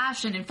terrible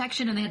rash and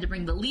infection, and they had to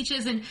bring the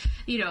leeches. And,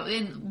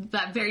 in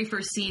that very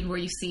first scene where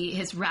you see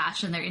his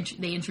rash and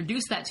they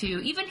introduce that to you,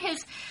 even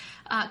his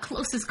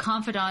closest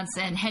confidants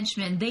and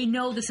henchmen, they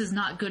know this is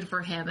not good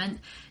for him, and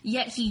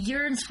yet he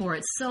yearns for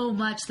it so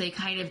much they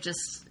kind of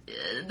just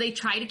they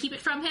try to keep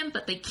it from him,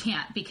 but they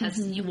can't because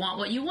you want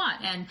what you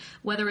want, and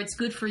whether it's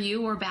good for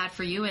you or bad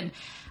for you. And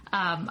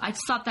I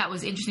just thought that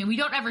was interesting. We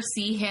don't ever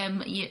see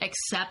him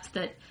accept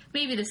that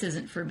maybe this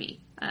isn't for me.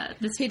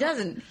 He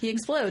doesn't. He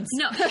explodes.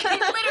 No, he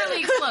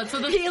literally explodes.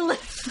 So he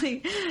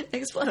literally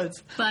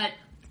explodes. But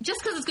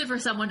just because it's good for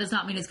someone does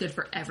not mean it's good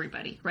for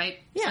everybody, right?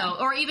 Yeah. So,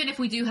 or even if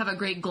we do have a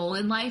great goal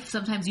in life,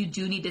 sometimes you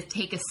do need to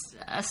take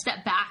a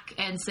step back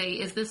and say,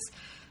 is this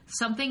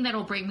something that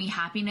will bring me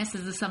happiness?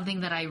 Is this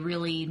something that I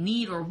really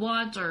need or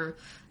want or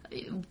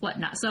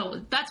whatnot?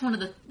 So that's one of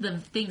the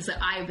things that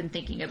I've been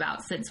thinking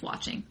about since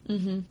watching.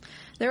 Mm-hmm.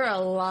 There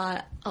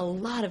are a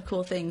lot of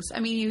cool things. I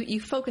mean, you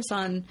focus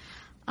on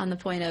the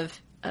point of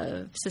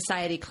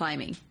society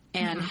climbing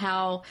and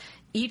how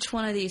each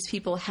one of these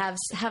people have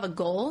a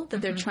goal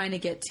that they're trying to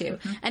get to.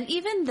 And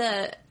even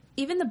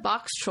the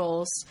box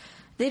trolls,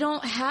 they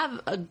don't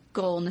have a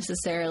goal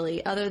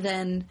necessarily other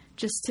than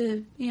just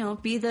to,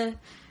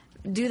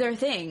 do their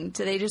thing.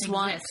 So they just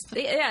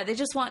they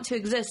just want to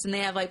exist, and they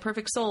have like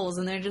perfect souls,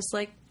 and they're just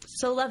like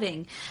so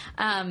loving.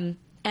 And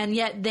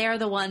yet they're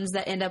the ones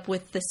that end up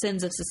with the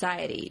sins of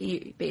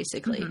society,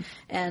 basically.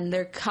 And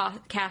they're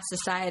cast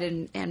aside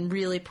and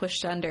really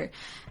pushed under.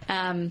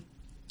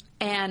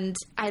 And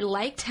I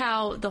liked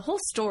how the whole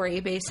story,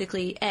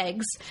 basically,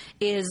 Eggs,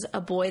 is a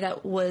boy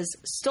that was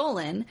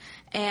stolen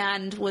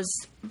and was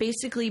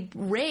basically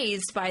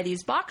raised by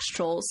these box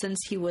trolls since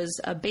he was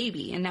a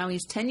baby. And now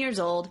he's 10 years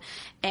old,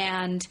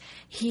 and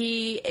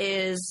he's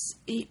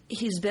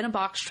been a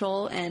box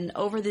troll, and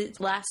over the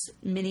last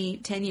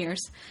 10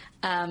 years,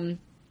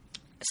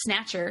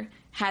 Snatcher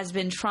has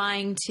been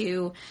trying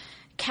to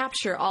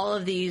capture all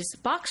of these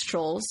box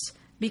trolls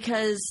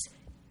because,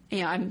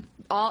 I'm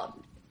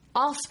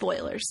all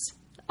spoilers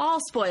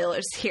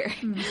here.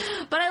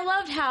 But I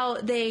loved how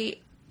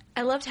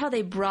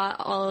they brought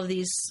all of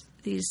these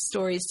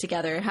stories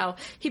together. How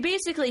he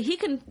basically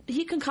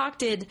he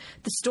concocted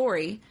the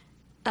story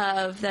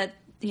of that,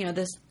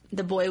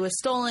 the boy was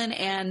stolen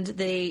and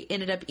they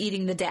ended up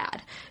eating the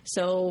dad.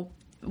 So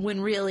when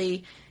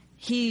really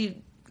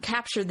he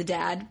captured the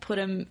dad, put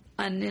him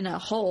in a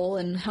hole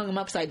and hung him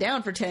upside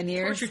down for 10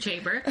 years. Torture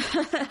chamber.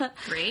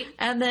 Great.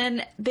 And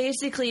then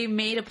basically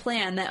made a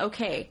plan that,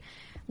 okay,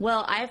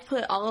 well, I've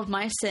put all of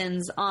my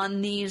sins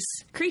on these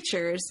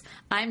creatures.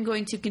 I'm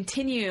going to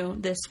continue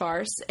this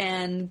farce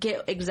and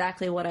get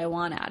exactly what I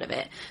want out of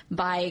it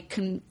by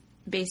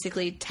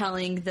basically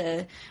telling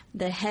the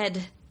head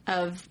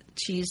of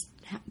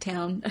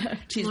Cheesetown,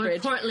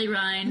 Cheesebridge,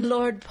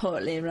 Lord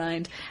Portly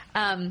Rind,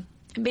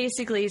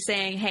 basically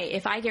saying, hey,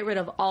 if I get rid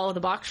of all of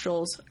the box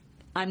trolls,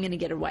 I'm going to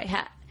get a white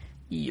hat.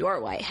 Your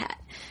white hat.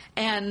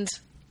 And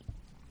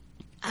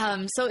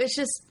so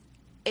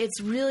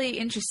it's really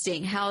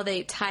interesting how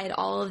they tied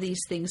all of these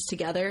things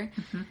together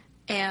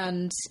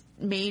and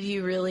made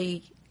you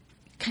really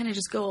kind of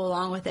just go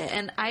along with it.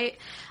 And I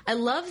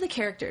love the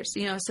characters,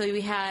 so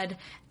we had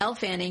Elle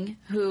Fanning,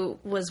 who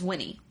was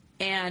Winnie.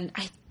 And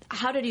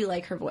how did you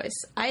like her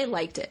voice? I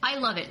liked it. I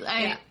love it.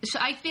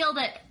 I feel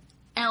that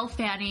Elle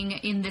Fanning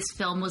in this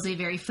film was a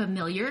very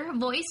familiar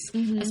voice,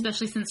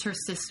 especially since her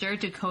sister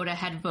Dakota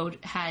had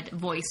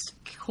voiced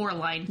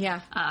Coraline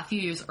a few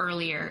years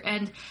earlier.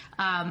 And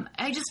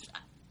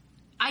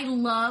I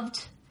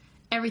loved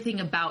everything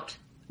about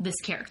this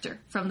character,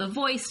 from the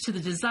voice to the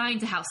design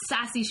to how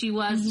sassy she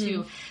was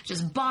to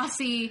just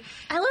bossy.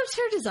 I loved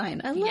her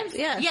design.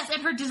 Yes,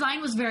 and her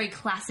design was very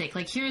classic.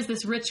 Like, here's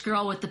this rich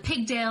girl with the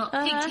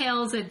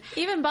pigtails, and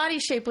even body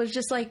shape was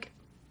just like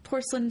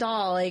porcelain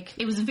doll. Like,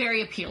 it was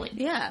very appealing.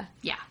 Yeah.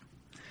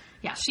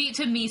 She,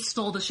 to me,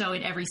 stole the show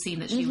in every scene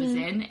that she was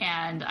in,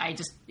 and I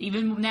just,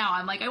 even now,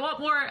 I'm like, I want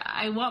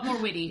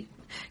more Winnie.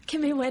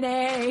 Give me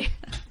Winnie.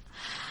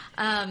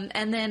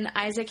 And then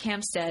Isaac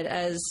Hampstead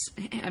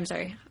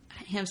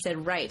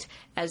Wright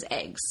as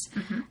Eggs.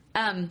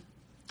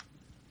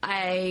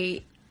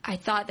 I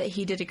thought that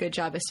he did a good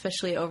job,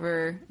 especially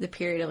over the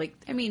period of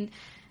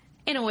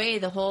in a way,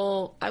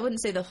 I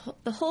wouldn't say the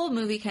whole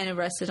movie kind of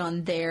rested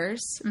on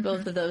theirs,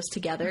 both of those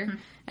together,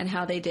 and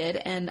how they did.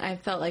 And I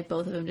felt like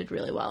both of them did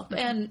really well.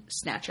 And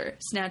Snatcher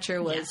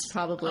was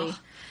probably,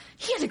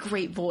 he had a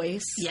great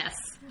voice. Yes.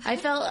 I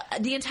felt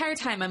the entire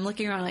time I'm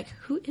looking around like,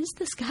 who is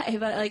this guy?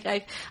 But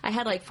I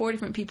had like 4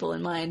 different people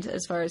in mind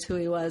as far as who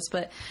he was,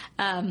 but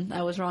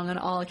I was wrong on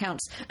all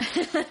accounts.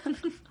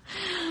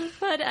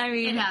 But I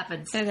mean, it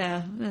happens.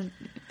 And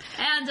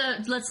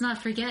let's not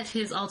forget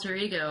his alter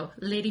ego,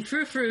 Lady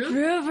Frou Frou.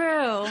 Frou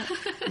Frou.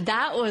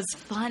 That was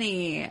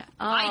funny. Oh.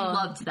 I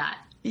loved that.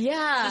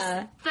 Yeah.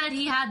 Just that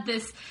he had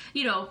this,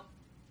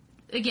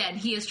 again,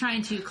 he is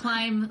trying to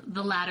climb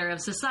the ladder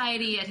of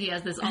society, and he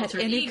has this alter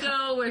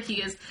ego where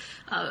he is,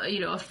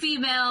 a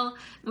female,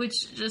 which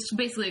just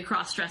basically a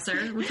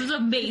cross-dresser, which was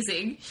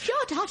amazing.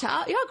 Your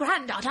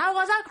granddaughter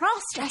was a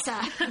cross-dresser.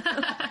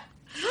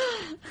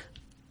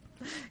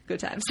 Good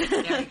times.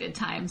 Very good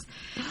times.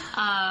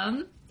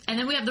 And And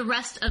then we have the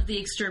rest of the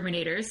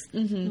exterminators,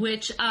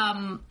 which,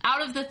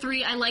 out of the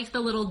three, I liked the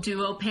little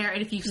duo pair.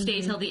 And if you stay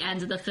till the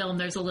end of the film,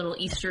 there's a little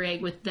Easter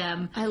egg with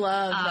them. I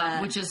love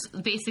that. Which is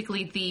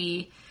basically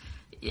the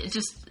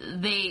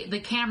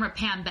camera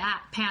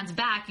pans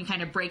back and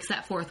kind of breaks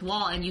that fourth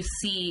wall, and you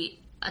see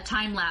a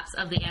time lapse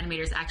of the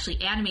animators actually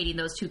animating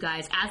those two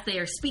guys as they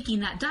are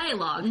speaking that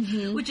dialogue,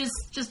 which is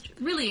just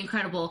really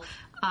incredible.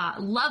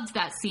 Loved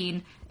that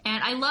scene,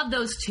 and I love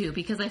those two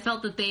because I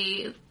felt that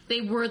they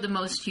were the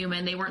most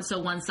human. They weren't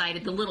so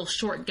one-sided. The little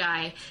short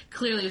guy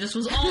clearly just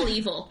was all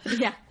evil.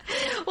 Yeah.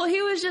 Well,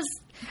 he was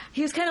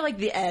kind of like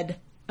the Ed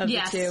of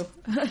the two.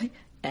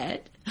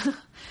 Ed?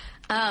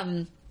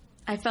 I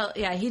felt,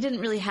 he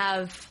didn't really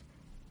have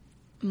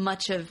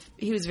much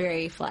he was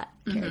very flat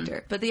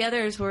character. But the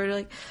others were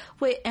like,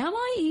 wait, am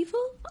I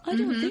evil? I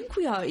don't think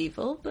we are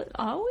evil, but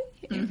are we?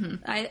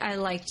 I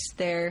liked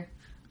their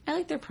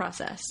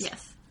process.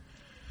 Yes.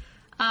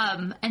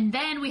 And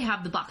then we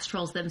have the box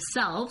trolls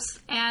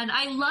themselves. And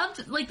I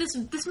loved, this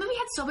movie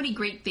had so many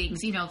great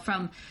things,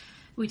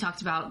 we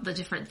talked about the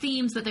different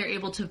themes that they're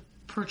able to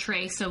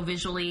portray so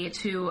visually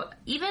to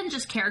even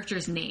just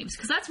characters' names,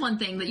 because that's one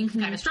thing that you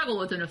can kind of struggle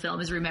with in a film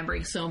is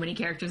remembering so many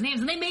characters' names,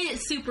 and they made it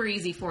super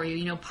easy for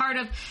you. Part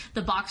of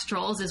the box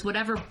trolls is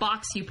whatever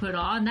box you put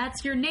on,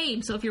 that's your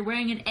name. So if you're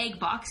wearing an egg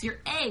box, your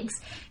eggs.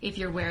 If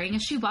you're wearing a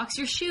shoe box,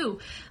 your shoe.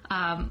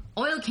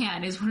 Oil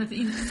can is one of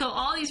the, so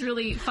all these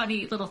really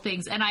funny little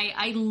things, and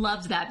I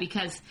loved that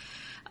because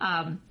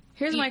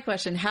here's my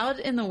question: how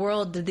in the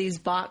world did these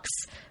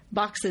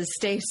boxes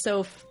stay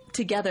so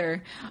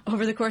together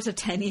over the course of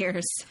 10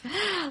 years?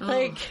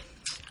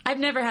 I've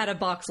never had a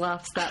box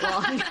last that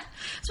long.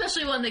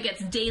 Especially one that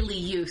gets daily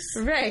use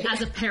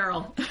as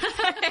apparel.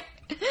 I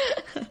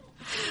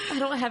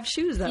don't have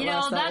shoes that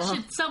last that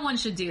long. Someone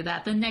should do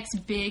that. The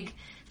next big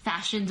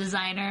fashion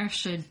designer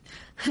should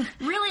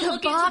really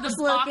look into the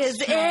look box is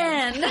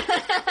trend.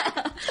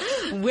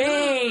 in.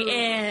 Way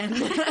in.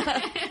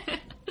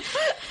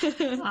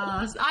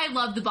 I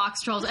loved the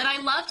box trolls, and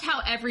I loved how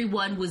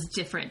everyone was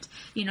different.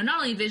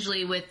 Not only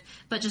visually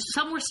but just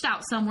some were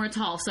stout, some were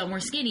tall, some were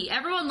skinny.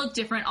 Everyone looked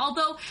different,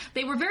 although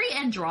they were very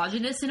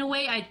androgynous in a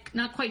way. I'm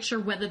not quite sure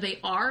whether they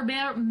are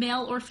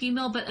male or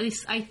female, but at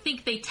least I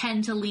think they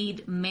tend to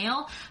lead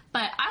male.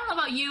 But I don't know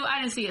about you,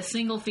 I didn't see a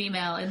single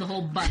female in the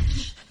whole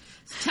bunch.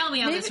 So tell me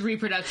how this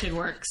reproduction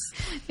works.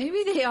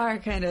 Maybe they are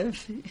kind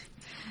of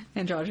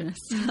androgynous.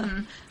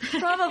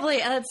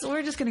 Probably.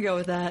 We're just going to go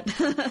with that.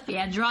 The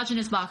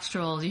androgynous box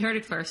trolls. You heard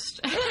it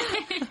first.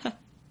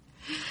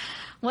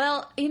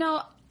 Well,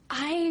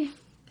 I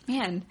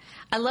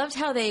loved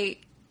how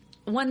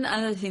one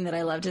other thing that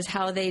I loved is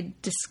how they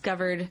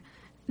discovered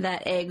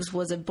that Eggs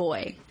was a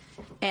boy.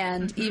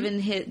 And even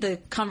the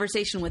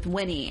conversation with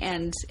Winnie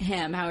and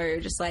him, how we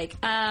were just like,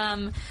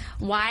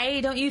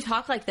 why don't you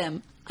talk like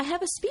them? I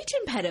have a speech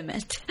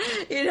impediment.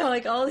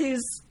 All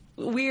these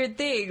weird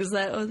things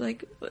that I was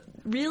like,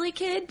 really,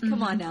 kid?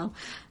 Come on now.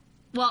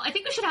 Well, I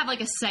think we should have a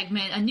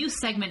new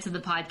segment to the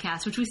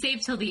podcast, which we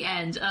saved till the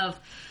end, of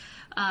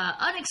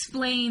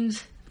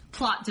unexplained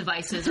plot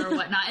devices or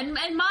whatnot. and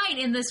mine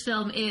in this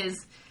film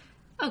is,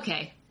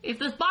 okay, if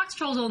the box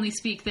trolls only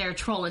speak their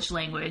trollish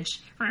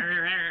language,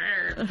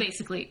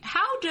 basically,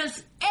 how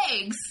does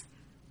Eggs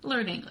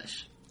learn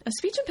English? A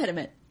speech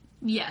impediment.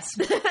 Yes.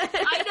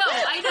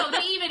 I know.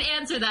 They even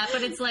answer that,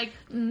 but it's like,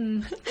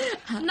 not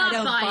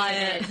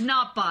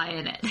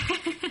buying it.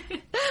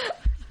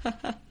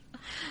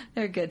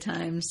 They're good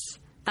times.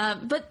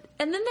 And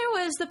then there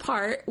was the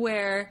part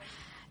where,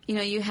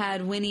 you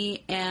had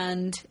Winnie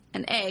and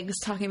Eggs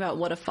talking about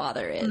what a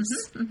father is,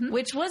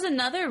 which was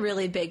another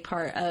really big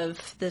part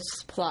of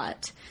this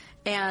plot.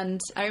 And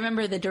I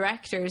remember the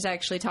directors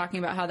actually talking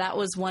about how that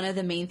was one of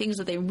the main things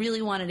that they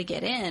really wanted to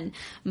get in,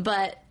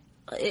 but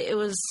it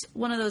was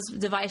one of those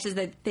devices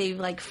that they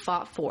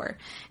fought for,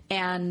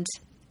 and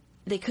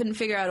they couldn't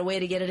figure out a way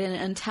to get it in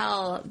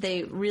until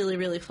they really,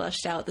 really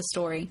fleshed out the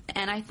story.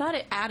 And I thought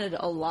it added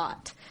a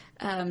lot,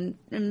 and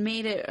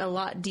made it a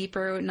lot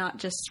deeper, not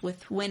just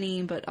with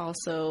Winnie, but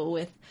also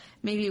with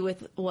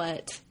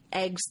what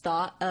Eggs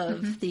thought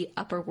of the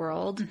upper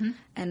world.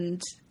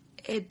 And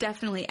it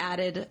definitely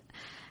added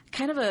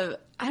kind of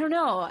I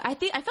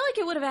felt like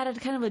it would have added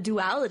kind of a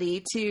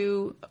duality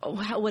to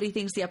what he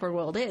thinks the upper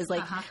world is.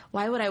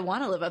 Why would I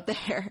want to live up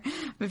there?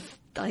 If,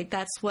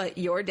 that's what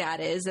your dad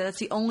is. That's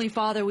the only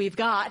father we've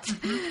got,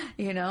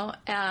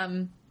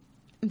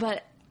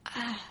 But,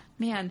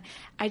 man,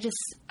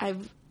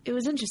 it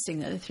was interesting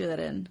that they threw that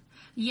in.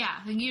 Yeah,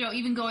 and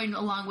even going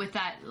along with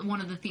that,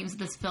 one of the themes of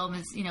this film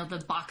is,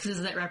 the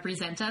boxes that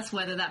represent us,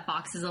 whether that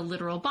box is a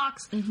literal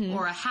box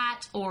or a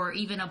hat or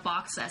even a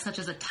box such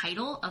as a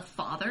title, a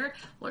father.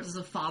 What does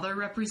a father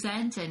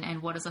represent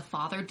and what does a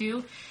father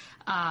do?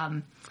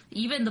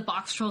 Even the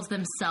box trolls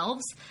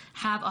themselves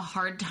have a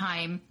hard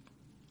time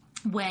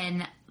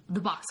when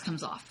the box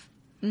comes off.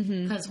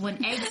 Because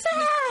when Eggs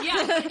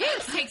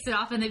takes it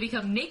off and they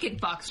become naked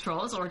box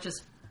trolls, or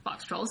just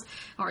box trolls,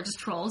 or just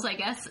trolls, I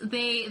guess,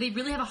 they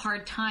really have a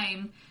hard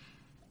time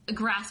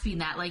grasping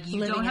that. Like, you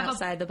Living don't have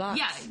outside the box.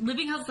 Yeah,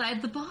 living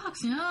outside the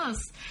box. Yes,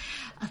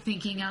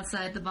 thinking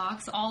outside the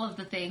box. All of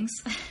the things,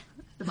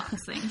 the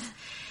box things.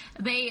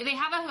 They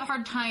have a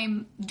hard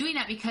time doing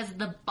that because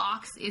the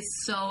box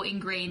is so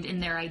ingrained in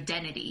their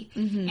identity.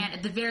 And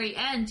at the very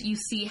end, you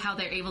see how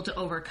they're able to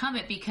overcome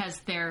it because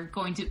they're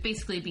going to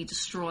basically be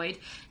destroyed.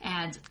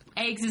 And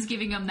Eggs is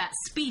giving them that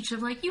speech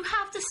of like, you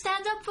have to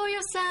stand up for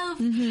yourself.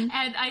 And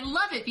I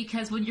love it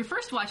because when you're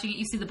first watching it,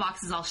 you see the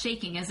boxes all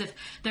shaking as if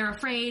they're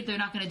afraid, they're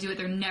not going to do it,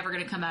 they're never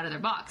going to come out of their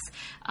box.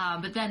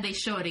 But then they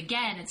show it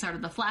again, it's sort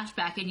of the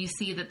flashback, and you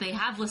see that they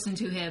have listened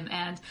to him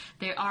and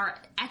they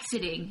are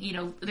exiting, you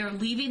know, they're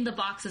leaving the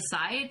box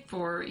aside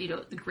for, you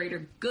know, the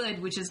greater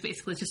good, which is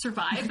basically to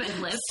survive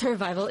and live.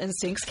 Survival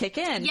instincts kick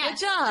in. Yes.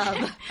 Good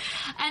job.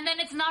 And then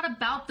it's not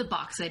about the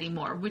box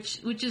anymore,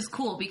 which is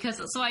cool because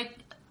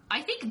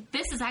I think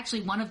this is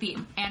actually one of the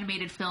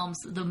animated films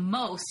the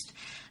most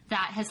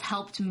that has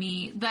helped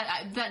me,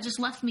 that just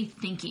left me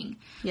thinking.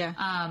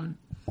 Yeah.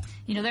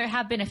 You know, there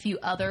have been a few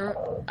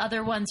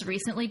other ones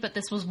recently, but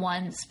this was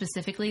one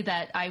specifically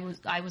that I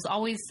was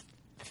always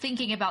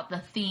thinking about the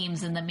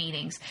themes and the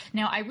meanings.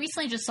 Now, I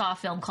recently just saw a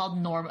film called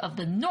Norm of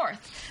the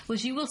North,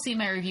 which you will see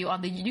my review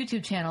on the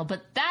YouTube channel,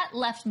 but that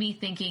left me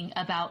thinking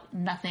about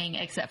nothing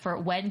except for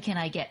when can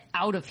I get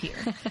out of here?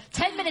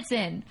 10 minutes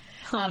in.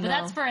 But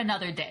that's for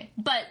another day.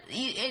 But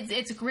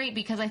it's great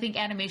because I think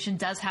animation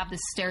does have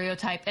this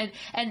stereotype. And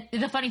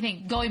the funny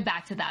thing, going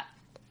back to that,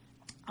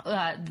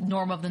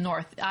 Norm of the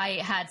North, I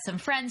had some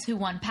friends who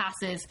won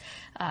passes,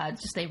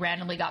 just they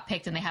randomly got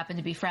picked and they happened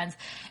to be friends,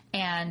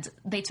 and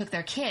they took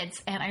their kids,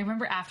 and I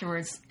remember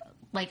afterwards,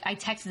 like, I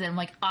texted them,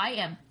 like, I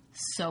am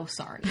so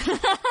sorry.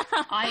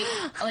 I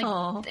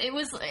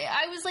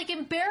was like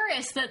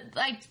embarrassed that,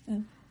 like,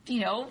 you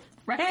know,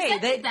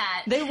 represented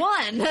that. They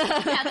won.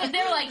 Yeah, they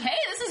were like, hey,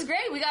 this is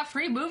great. We got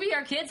free movie.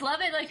 Our kids love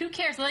it. Like, who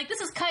cares? So, like,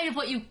 this is kind of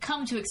what you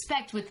come to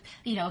expect with,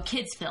 you know, a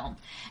kid's film.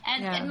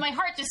 And my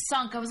heart just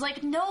sunk. I was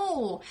like,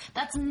 no,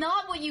 that's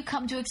not what you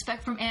come to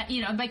expect from,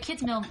 you know, by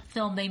kids'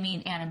 film, they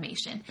mean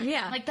animation.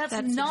 Yeah. Like, that's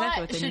not,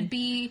 exactly what they should mean.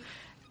 be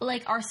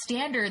like our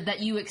standard, that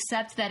you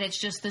accept that it's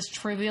just this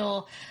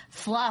trivial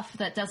fluff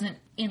that doesn't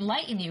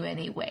enlighten you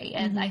anyway.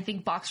 And I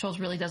think Box Trolls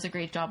really does a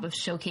great job of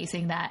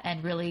showcasing that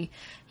and really,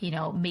 you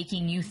know,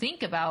 making you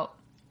think about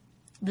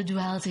the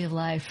duality of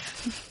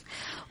life.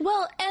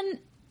 Well, and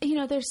you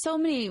know, there's so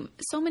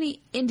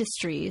many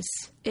industries.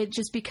 It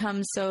just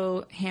becomes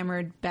so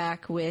hammered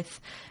back with,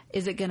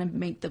 is it going to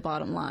make the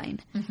bottom line?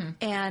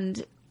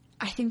 And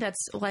I think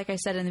that's, like I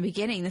said in the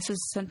beginning, this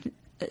is something.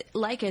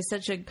 Laika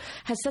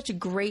has such a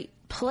great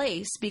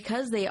place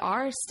because they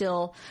are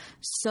still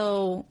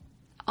so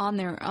on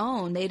their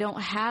own. They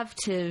don't have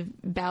to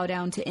bow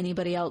down to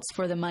anybody else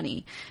for the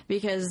money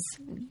because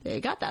they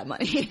got that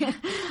money.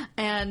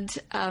 And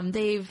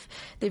they've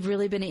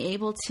really been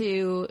able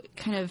to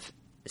kind of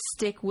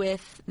stick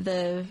with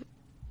the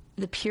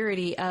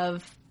purity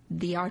of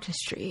the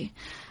artistry.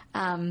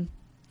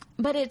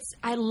 But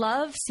I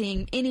love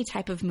seeing any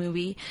type of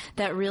movie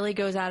that really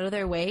goes out of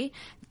their way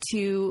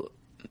to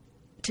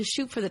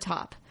shoot for the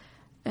top.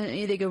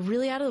 They go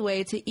really out of the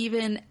way to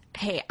even,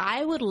 hey,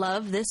 I would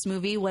love this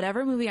movie,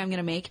 whatever movie I'm going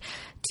to make,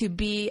 to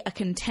be a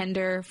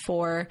contender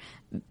for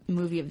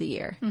movie of the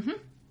year.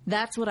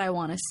 That's what I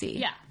want to see.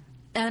 Yeah.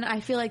 And I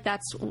feel like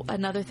that's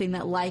another thing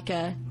that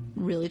Laika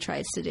really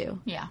tries to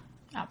do. Yeah,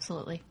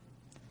 absolutely.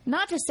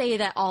 Not to say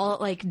that all,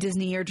 like,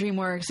 Disney or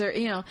DreamWorks or,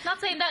 you know...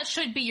 Not saying that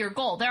should be your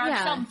goal. There are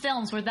some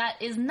films where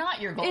that is not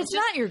your goal. It's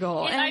not your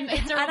goal. And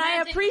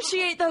I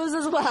appreciate those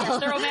as well. Yes,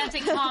 the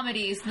romantic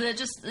comedies,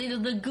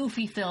 the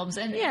goofy films.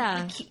 And,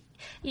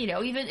 you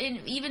know,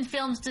 even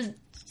films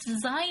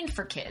designed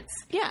for kids.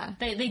 Yeah.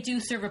 They do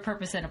serve a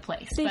purpose and a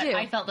place. They do.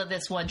 I felt that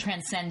this one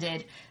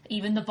transcended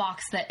even the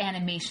box that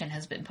animation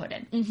has been put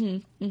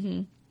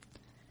in.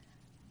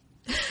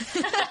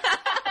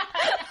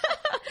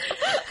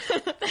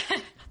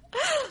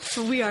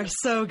 We are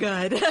so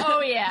good.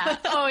 Oh yeah.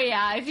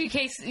 If in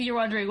case you're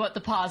wondering what the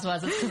pause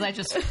was, it's because I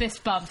just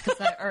fist bumped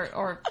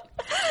or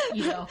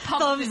you know,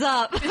 thumbs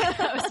up.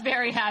 I was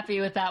very happy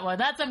with that one.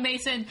 That's a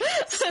Mason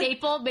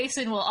staple.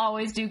 Mason will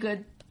always do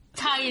good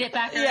tying it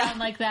back around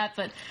like that,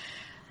 but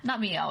not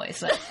me always.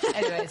 But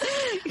anyways,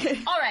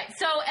 all right.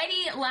 So,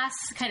 any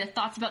last kind of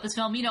thoughts about this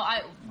film? You know,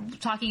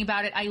 talking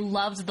about it, I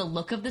loved the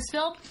look of this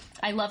film.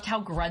 I loved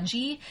how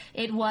grungy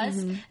it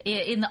was.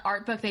 In the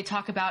art book, they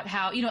talk about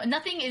how, you know,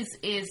 nothing is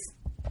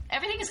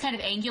everything is kind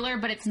of angular,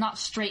 but it's not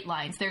straight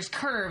lines. There's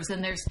curves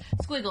and there's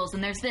squiggles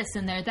and there's this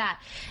and there's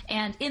that.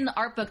 And in the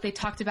art book, they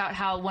talked about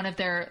how one of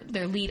their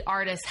lead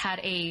artists had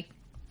a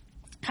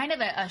kind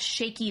of a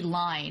shaky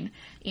line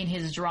in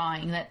his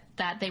drawing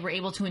that they were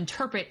able to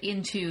interpret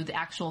into the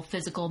actual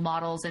physical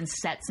models and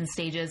sets and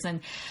stages.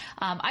 And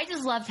I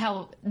just loved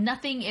how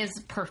nothing is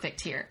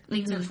perfect here.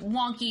 Things are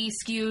wonky,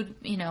 skewed,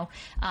 you know.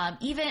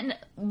 Even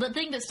the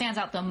thing that stands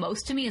out the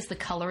most to me is the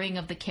coloring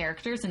of the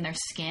characters and their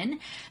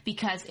skin,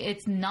 because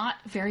it's not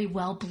very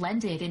well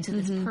blended into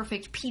this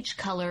perfect peach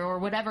color or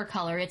whatever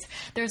color.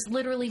 There's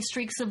literally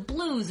streaks of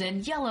blues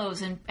and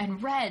yellows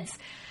and reds.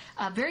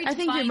 Very I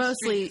think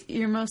defined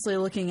you're mostly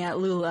looking at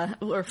Lula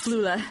or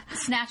Flula.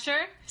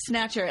 Snatcher.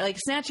 Like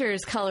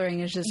Snatcher's coloring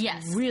is just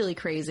really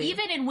crazy.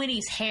 Even in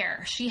Winnie's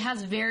hair, she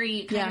has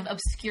very kind of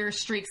obscure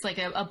streaks, like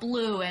a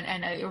blue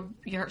and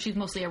she's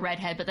mostly a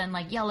redhead, but then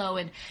like yellow.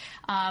 And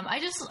I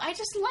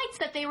just liked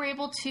that they were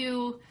able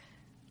to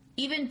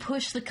even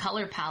push the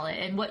color palette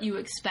and what you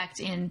expect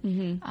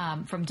in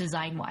from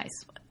design wise.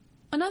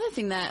 Another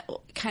thing that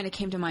kind of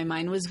came to my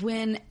mind was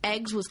when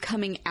Eggs was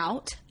coming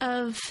out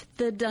of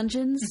the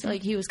dungeons,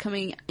 like he was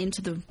coming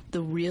into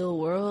the real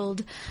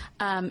world,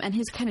 and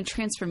his kind of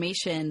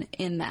transformation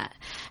in that.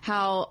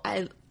 How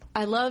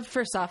I love,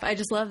 first off, I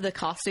just love the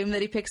costume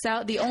that he picks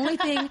out. The only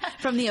thing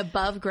from the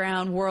above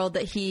ground world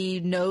that he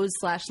knows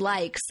 /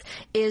 likes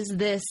is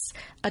this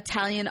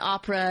Italian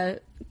opera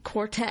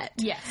quartet.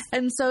 Yes.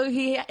 And so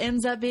he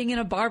ends up being in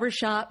a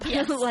barbershop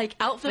like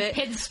outfit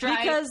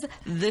because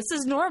this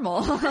is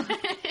normal.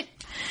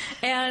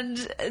 And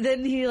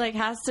then he like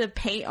has to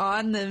paint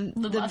on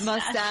the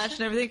mustache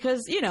and everything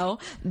because,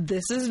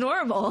 this is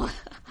normal.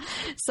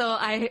 So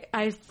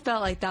I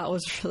felt like that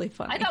was really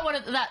funny. I thought one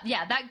of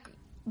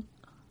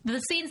the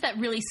scenes that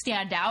really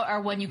stand out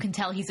are when you can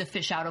tell he's a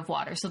fish out of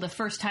water. So the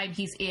first time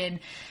he's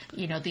in,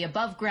 the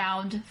above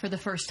ground for the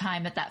first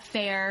time at that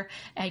fair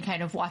and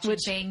kind of watching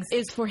things.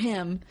 Is for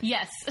him.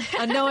 Yes.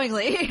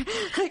 Unknowingly.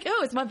 Like,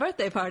 oh, it's my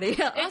birthday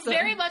party. Awesome. It's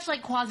very much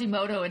like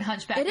Quasimodo in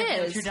Hunchback of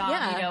Notre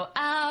Dame.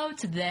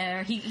 Out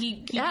there.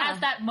 He has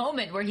that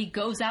moment where he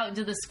goes out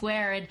into the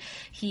square and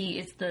he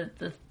is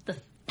the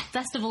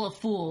Festival of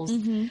Fools.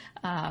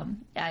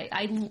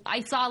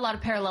 I saw a lot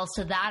of parallels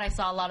to that. I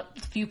saw a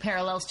few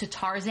parallels to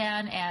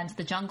Tarzan and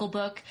the Jungle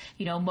Book.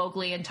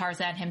 Mowgli and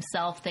Tarzan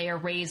himself, they are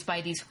raised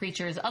by these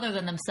creatures other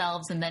than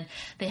themselves, and then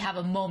they have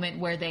a moment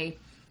where they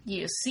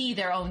see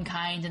their own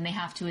kind and they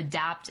have to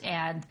adapt.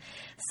 And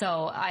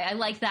so I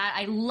like that.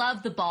 I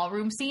love the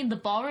ballroom scene. The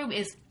ballroom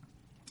is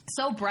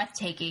so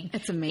breathtaking.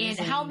 It's amazing.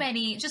 And how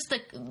many, just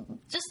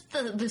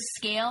the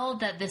scale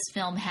that this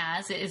film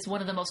has is one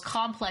of the most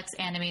complex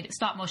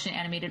stop motion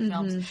animated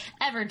films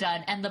ever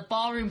done. And the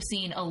ballroom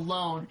scene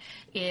alone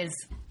is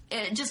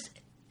just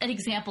an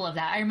example of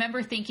that. I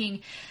remember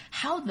thinking,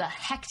 how the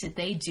heck did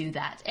they do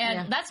that?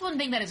 And that's one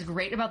thing that is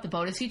great about the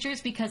bonus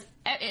features, because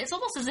it's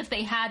almost as if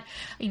they had,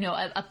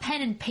 a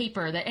pen and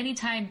paper that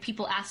anytime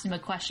people asked them a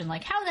question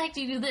like, how the heck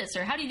do you do this?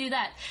 Or how do you do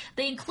that?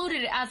 They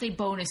included it as a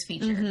bonus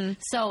feature.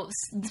 So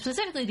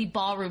specifically the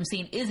ballroom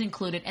scene is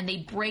included, and they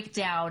break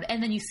down,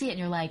 and then you see it and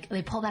you're like,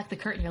 they pull back the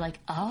curtain, you're like,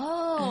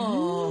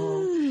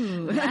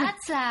 oh,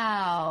 that's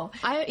how.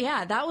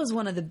 That was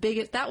one of the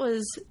biggest, that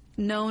was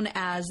known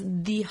as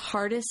the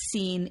hardest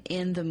scene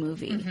in the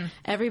movie.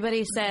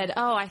 Everybody said,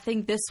 oh, I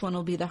think this one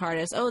will be the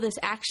hardest. Oh, this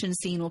action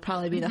scene will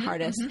probably be the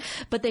hardest.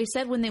 But they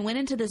said when they went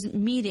into this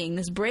meeting,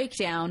 this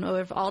breakdown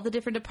of all the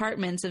different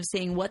departments of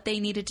saying what they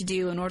needed to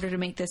do in order to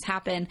make this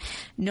happen,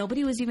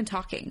 nobody was even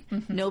talking.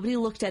 Nobody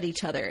looked at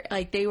each other.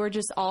 Like, they were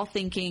just all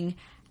thinking,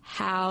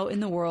 how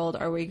in the world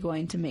are we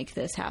going to make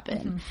this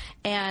happen?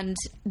 And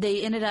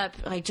they ended up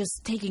like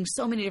just taking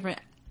so many different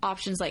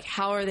options, like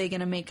how are they going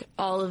to make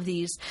all of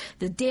the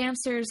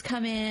dancers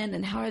come in,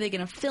 and how are they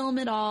going to film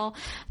it all.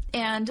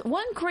 And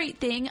one great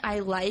thing I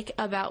like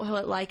about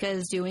what Laika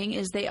is doing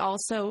is they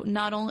also they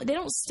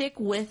don't stick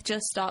with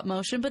just stop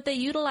motion, but they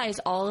utilize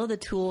all of the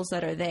tools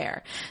that are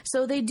there.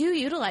 So they do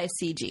utilize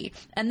CG.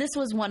 And this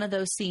was one of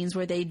those scenes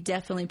where they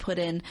definitely put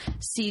in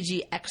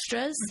CG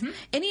extras.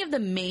 Any of the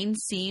main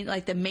scene,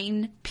 like the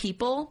main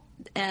people,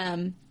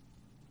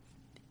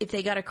 if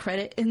they got a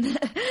credit in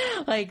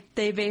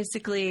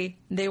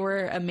they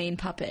were a main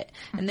puppet,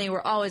 and they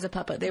were always a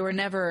puppet. They were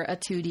never a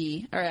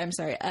CGI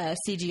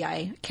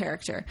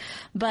character.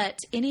 But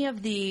any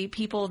of the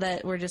people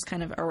that were just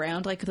kind of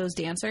around, like those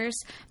dancers,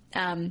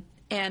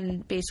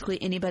 and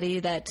basically anybody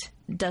that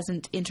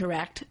doesn't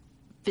interact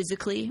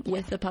physically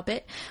with the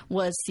puppet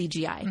was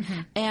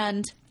CGI.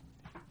 And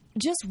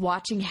just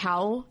watching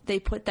how they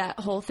put that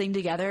whole thing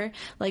together,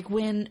 like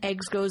when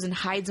Eggs goes and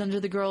hides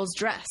under the girl's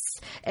dress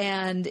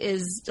and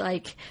is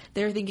like,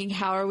 they're thinking,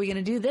 how are we going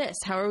to do this?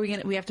 How are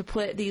we have to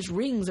put these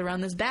rings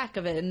around this back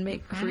of it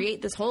and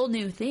create this whole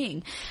new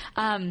thing.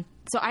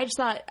 So I just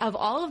thought, of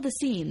all of the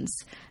scenes,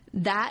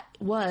 that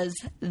was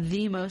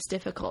the most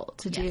difficult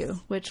to do,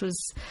 which was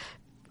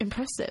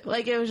impressive.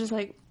 Like, it was just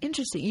like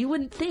interesting. You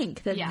wouldn't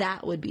think that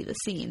that would be the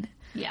scene.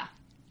 Yeah.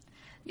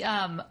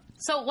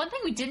 So one thing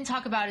we didn't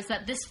talk about is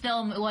that this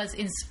film was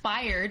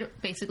inspired,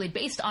 basically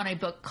based on a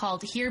book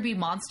called Here Be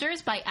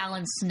Monsters by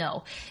Alan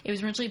Snow. It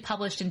was originally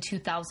published in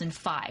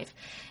 2005.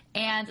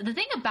 And the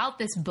thing about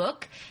this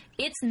book,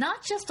 it's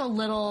not just a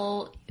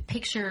little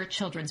picture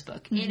children's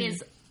book. It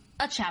is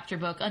a chapter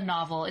book, a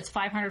novel. It's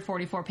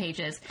 544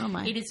 pages. Oh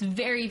my. It is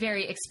very,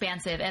 very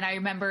expansive. And I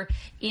remember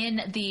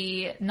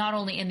not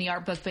only in the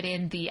art book, but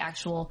in the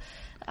actual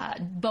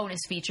bonus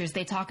features,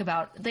 they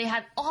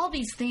had all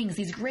these things,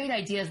 these great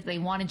ideas that they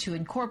wanted to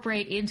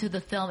incorporate into the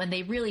film, and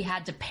they really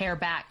had to pare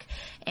back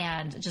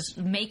and just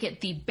make it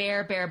the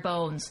bare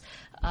bones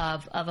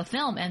of a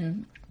film.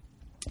 And,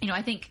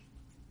 I think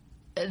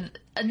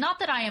not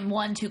that I am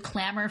one to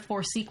clamor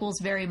for sequels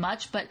very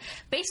much, but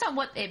based on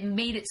what it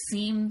made it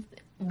seem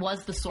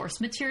was the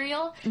source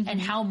material and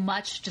how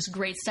much just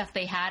great stuff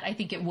they had, I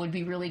think it would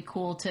be really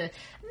cool to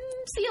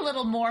see a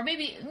little more.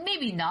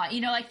 Maybe not.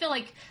 You know, I feel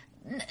like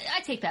I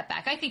take that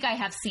back. I think I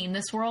have seen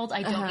this world.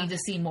 I don't need to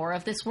see more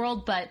of this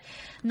world, but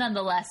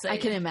nonetheless, I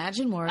can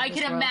imagine more. I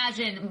can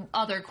imagine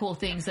other cool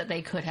things that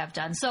they could have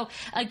done. So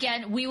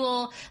again,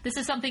 this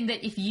is something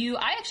that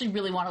I actually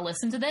really want to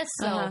listen to this,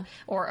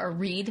 or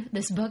read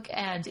this book,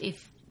 and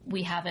if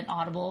we have an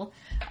Audible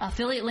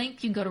affiliate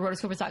link, you can go to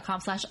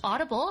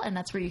rotoscopers.com/audible, and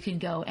that's where you can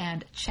go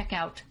and check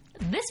out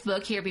this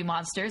book, Here Be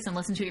Monsters, and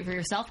listen to it for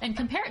yourself and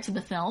compare it to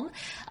the film.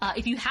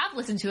 If you have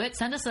listened to it,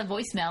 send us a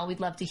voicemail. We'd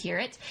love to hear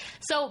it.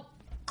 So,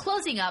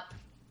 closing up,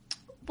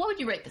 what would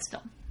you rate this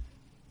film?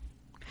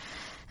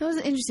 It was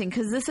interesting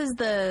because this is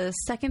the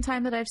second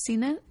time that I've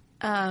seen it.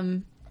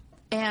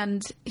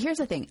 And here's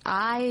the thing.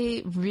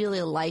 I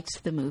really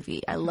liked the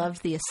movie. I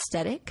loved the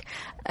aesthetic.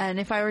 And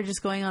if I were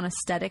just going on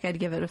aesthetic, I'd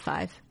give it a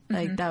 5.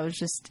 Like, that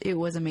was it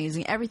was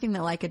amazing. Everything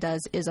that Laika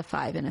does is a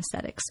 5 in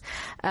aesthetics.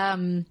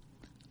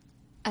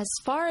 As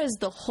far as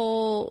the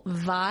whole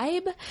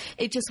vibe,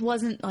 it just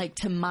wasn't like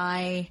to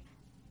my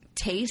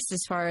taste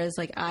as far as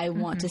like I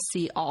want to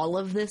see all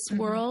of this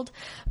world,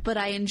 but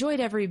I enjoyed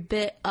every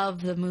bit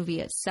of the movie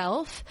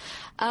itself.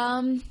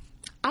 I'm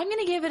going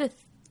to give it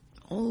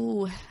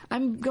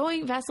I'm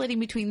vacillating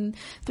between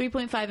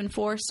 3.5 and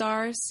 4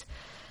 stars.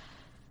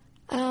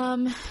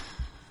 I'm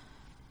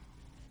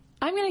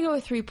going to go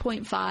with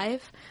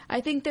 3.5.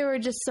 I think there were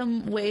just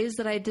some ways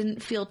that I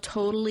didn't feel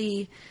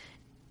totally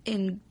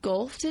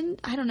engulfed in.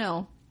 I don't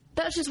know.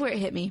 That's just where it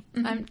hit me.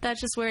 That's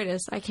just where it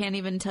is. I can't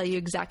even tell you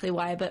exactly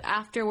why, but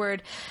after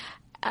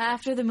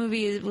the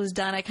movie was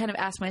done, I kind of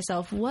asked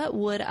myself, what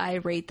would I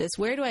rate this?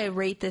 Where do I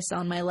rate this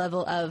on my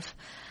level of,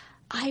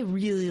 I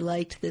really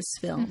liked this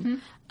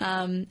film?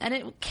 And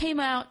it came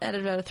out at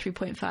about a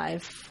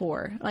 3.5,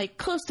 4, like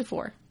close to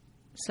 4.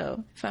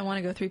 So if I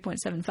want to go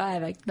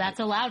 3.75, that's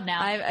allowed now.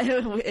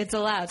 It's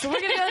allowed. So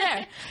we're going to go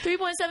there.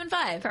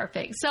 3.75.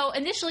 Perfect. So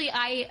initially,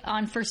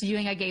 on first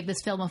viewing, I gave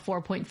this film a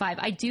 4.5.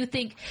 I do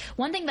think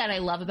one thing that I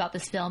love about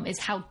this film is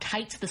how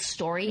tight the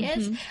story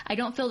is. I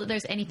don't feel that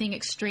there's anything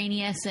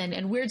extraneous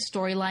and weird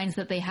storylines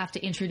that they have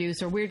to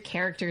introduce or weird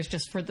characters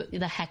just for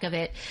the heck of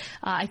it.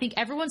 I think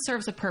everyone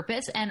serves a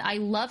purpose, and I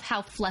love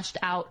how fleshed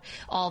out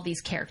all these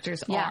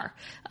characters are.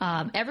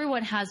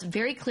 Everyone has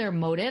very clear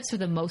motives for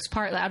the most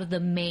part out of the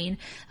main.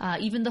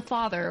 Even the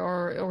father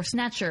or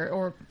Snatcher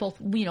or both,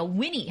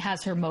 Winnie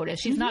has her motive.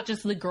 She's not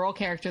just the girl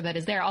character that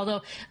is there,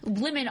 although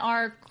women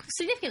are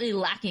significantly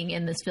lacking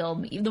in this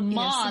film. The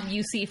mom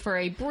you see for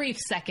a brief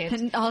second.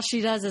 And all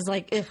she does is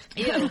like,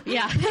 ew.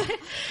 Yeah.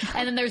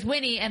 And then there's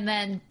Winnie, and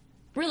then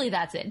really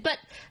that's it. But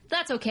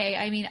that's okay.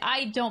 I mean,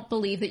 I don't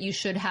believe that you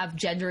should have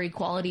gender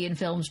equality in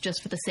films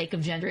just for the sake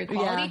of gender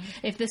equality.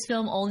 If this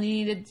film only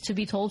needed to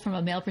be told from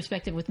a male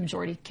perspective with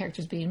majority of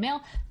characters being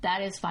male,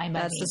 that is fine by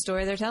me. That's the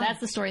story they're telling. That's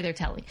the story they're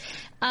telling.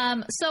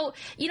 So,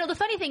 the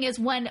funny thing is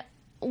when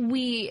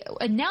we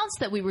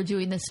announced that we were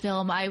doing this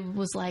film, I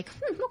was like,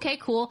 okay,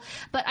 cool.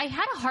 But I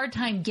had a hard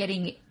time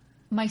getting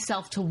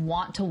myself to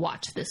want to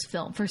watch this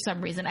film for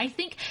some reason. I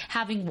think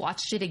having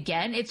watched it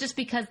again, it's just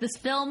because this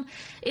film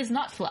is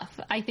not fluff.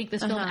 I think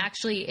this film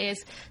actually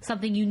is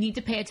something you need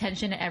to pay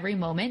attention at every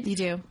moment. You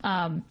do.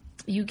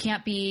 You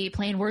can't be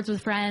playing words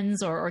with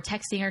friends or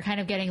texting or kind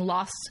of getting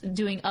lost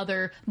doing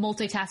other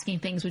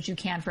multitasking things, which you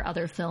can for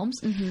other films.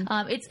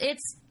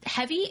 It's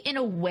heavy in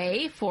a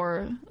way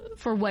for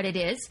what it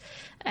is,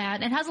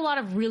 and it has a lot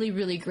of really,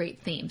 really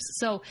great themes.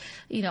 So,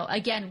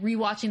 again,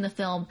 rewatching the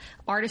film,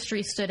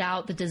 artistry stood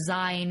out, the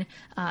design,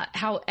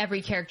 how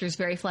every character is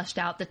very fleshed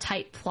out, the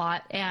tight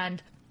plot,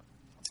 and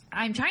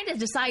I'm trying to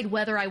decide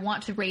whether I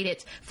want to rate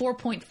it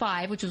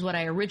 4.5, which is what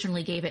I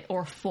originally gave it,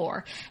 or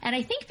 4. And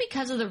I think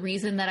because of the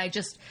reason that I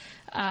just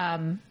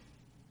have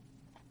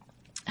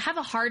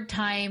a hard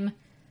time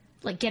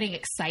like getting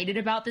excited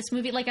about this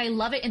movie. Like, I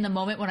love it in the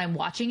moment when I'm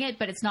watching it,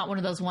 but it's not one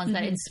of those ones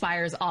that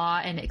inspires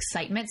awe and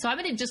excitement. So I'm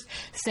going to just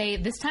say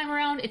this time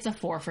around, it's a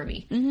 4 for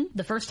me.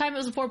 The first time it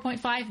was a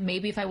 4.5.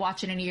 Maybe if I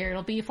watch it in a year,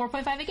 it'll be a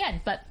 4.5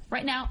 again. But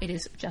right now, it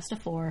is just a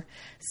 4.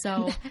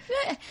 So,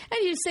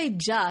 and you say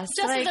just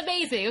like, is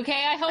amazing.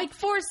 Okay, I hope like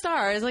 4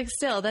 stars. Like,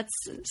 that's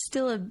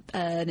still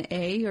an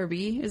A or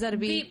B. Is that a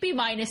B? B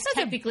minus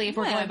technically, if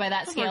we're going by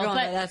that scale. We're going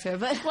by that scale,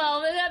 but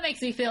well, that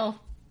makes me feel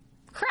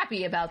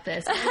crappy about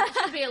this. It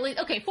should be at least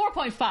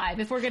 4.5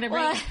 if we're going to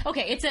rate.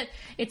 Okay,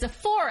 it's a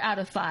 4 out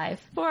of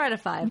 5. 4 out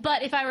of 5.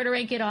 But if I were to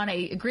rank it on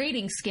a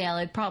grading scale,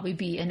 it'd probably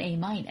be an A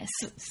minus.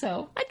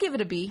 So I'd give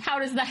it a B. How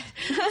does that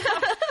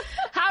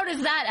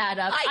add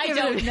up? I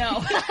don't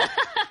know.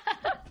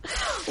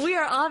 We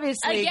are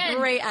obviously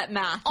great at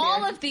math.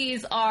 All of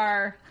these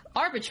are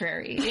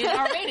arbitrary in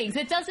our ratings.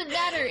 It doesn't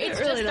matter. It's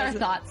really just our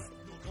thoughts.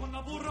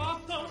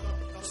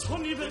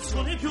 Ogni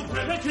versione più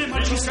breve che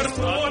mai ci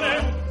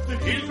serpone,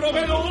 il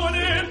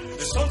provedone, e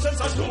son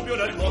senza dubbio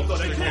nel mondo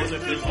le cose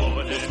più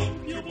buone.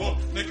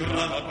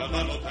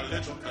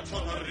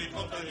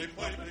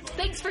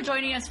 Thanks for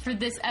joining us for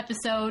this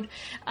episode.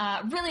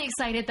 Really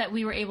excited that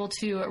we were able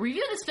to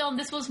review this film.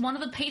 This was one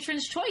of the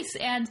patrons' choice,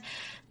 and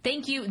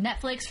thank you,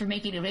 Netflix, for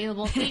making it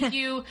available. Thank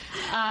you,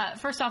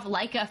 first off,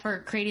 Laika, for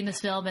creating this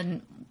film,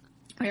 and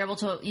we were able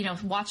to,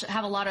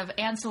 have a lot of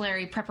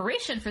ancillary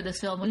preparation for this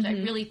film, which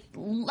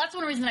that's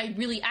one reason I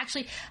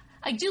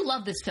do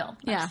love this film.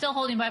 Yeah. I'm still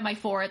holding by my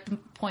 4 at the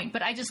point,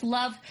 but I just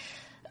love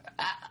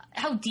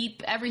how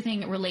deep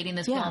everything relating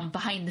this film,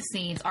 behind the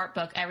scenes, art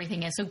book,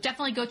 everything is. So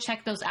definitely go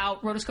check those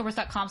out.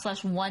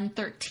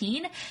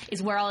 Rotoscopers.com/113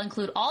 is where I'll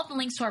include all of the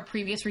links to our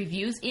previous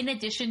reviews, in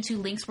addition to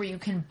links where you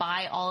can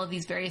buy all of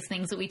these various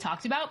things that we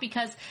talked about,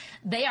 because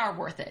they are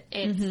worth it.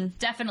 It's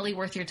definitely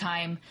worth your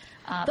time.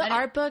 The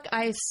art book,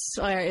 I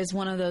swear, is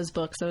one of those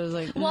books that was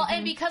like... Well,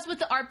 and because with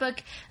the art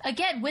book,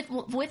 again,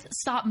 with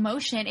stop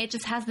motion, it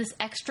just has this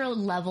extra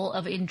level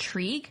of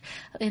intrigue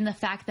in the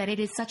fact that it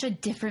is such a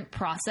different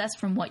process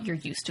from what you're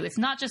used to. It's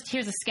not just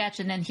here's a sketch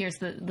and then here's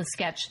the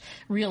sketch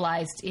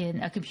realized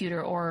in a computer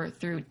or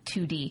through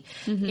 2D.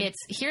 It's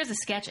here's a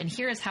sketch and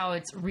here's how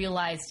it's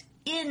realized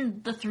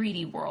in the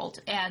 3D world,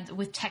 and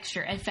with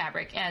texture and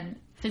fabric and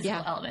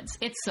physical elements.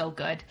 It's so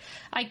good.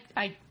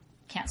 I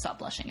can't stop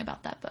blushing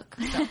about that book.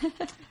 So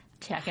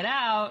check it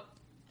out.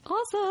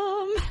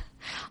 Awesome.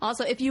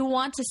 Also, if you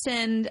want to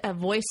send a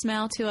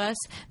voicemail to us,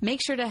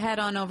 make sure to head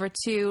on over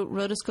to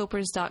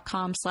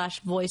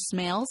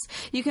rotoscopers.com/voicemails.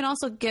 You can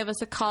also give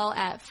us a call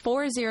at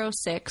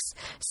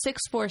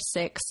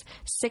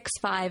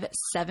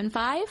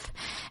 406-646-6575.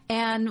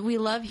 And we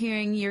love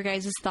hearing your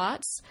guys'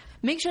 thoughts.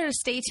 Make sure to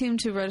stay tuned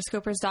to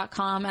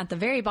rotoscopers.com. At the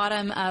very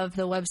bottom of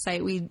the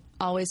website, we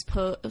always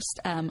post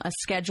a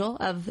schedule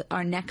of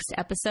our next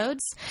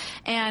episodes.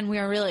 And we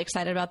are really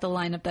excited about the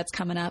lineup that's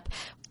coming up.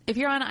 If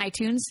you're on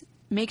iTunes,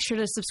 make sure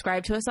to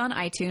subscribe to us on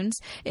iTunes.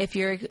 If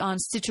you're on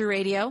Stitcher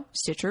Radio.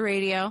 If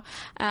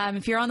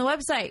you're on the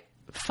website,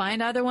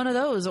 find either one of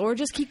those, or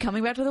just keep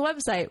coming back to the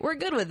website. We're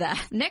good with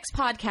that. Next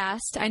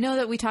podcast, I know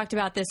that we talked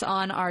about this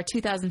on our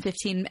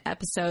 2015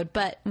 episode,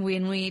 but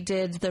when we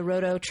did the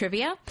Roto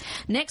trivia,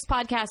 next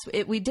podcast,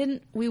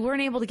 we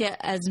weren't able to get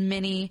as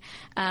many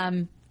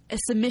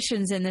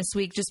submissions in this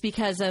week, just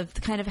because of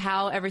kind of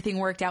how everything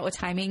worked out with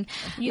timing.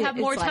 You have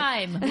more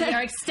time. We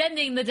are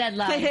extending the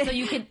deadline so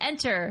you can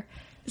enter.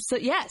 So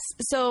yes,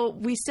 so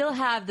we still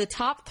have the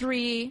top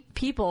 3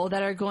 people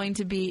that are going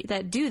to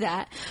do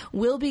that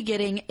will be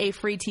getting a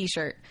free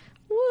t-shirt.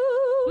 Woo!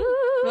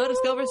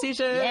 Rotoscopers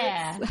t-shirts.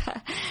 Yeah.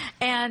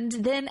 And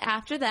then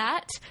after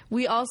that,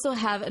 we also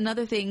have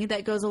another thing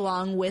that goes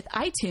along with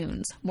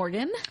iTunes.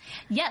 Morgan?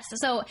 Yes.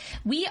 So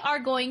we are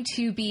going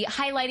to be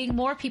highlighting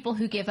more people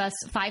who give us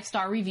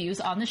 5-star reviews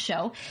on the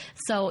show.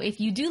 So if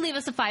you do leave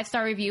us a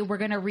 5-star review, we're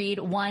going to read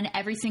one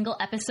every single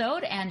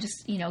episode and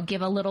just,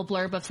 give a little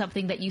blurb of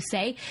something that you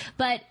say.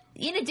 But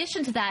in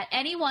addition to that,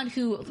 anyone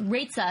who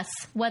rates us,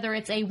 whether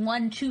it's a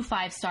 1 to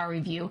 5-star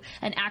review,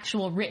 an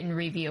actual written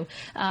review,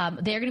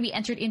 they're going to be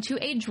entered into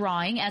a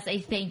drawing as a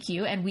thank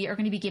you, and we are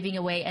going to be giving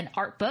away an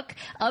art book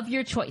of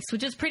your choice,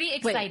 which is pretty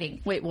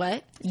exciting. Wait,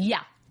 what?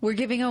 Yeah. We're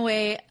giving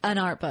away an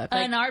art book.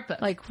 An art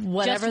book. Like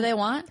whatever they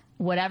want?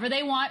 Whatever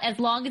they want, as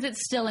long as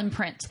it's still in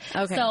print.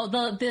 Okay. So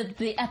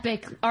the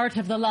epic Art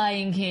of the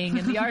Lion King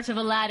and the Art of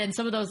Aladdin,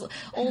 some of those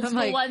old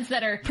school ones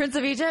that are Prince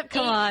of Egypt.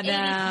 Come on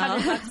now,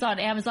 $100 on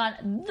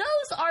Amazon.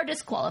 Those are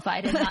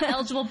disqualified and not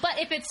eligible.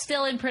 But if it's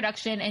still in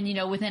production and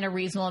within a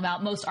reasonable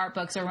amount, most art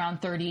books are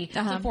around $30 to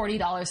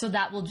 $40, so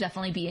that will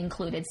definitely be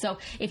included. So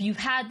if you've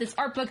had this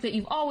art book that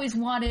you've always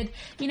wanted,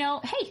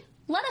 hey,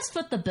 let us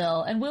foot the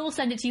bill, and we will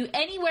send it to you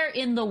anywhere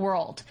in the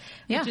world,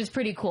 which is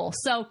pretty cool.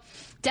 So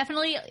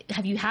definitely,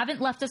 if you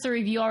haven't left us a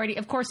review already,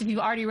 of course, if you've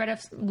already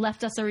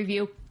left us a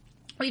review,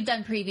 we've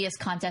done previous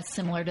contests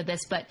similar to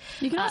this, but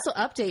you can also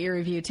update your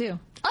review too.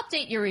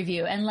 Update your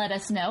review and let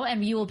us know,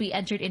 and you will be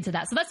entered into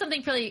that. So that's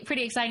something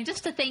pretty exciting,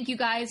 just to thank you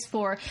guys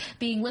for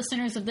being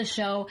listeners of the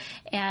show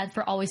and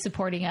for always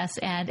supporting us.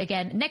 And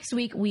again, next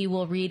week we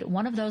will read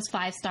one of those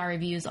 5-star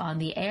reviews on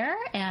the air,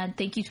 and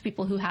thank you to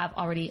people who have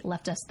already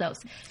left us those.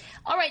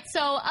 All right,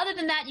 so other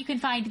than that, you can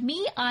find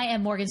me. I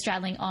am Morgan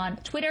Stradling on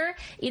Twitter,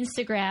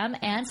 Instagram,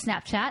 and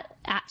Snapchat.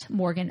 At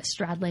Morgan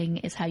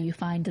Stradling is how you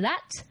find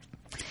that.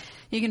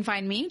 You can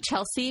find me,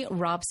 Chelsea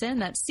Robson.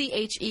 That's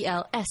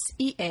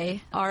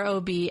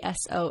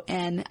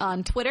ChelseaRobson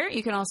on Twitter.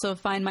 You can also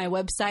find my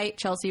website,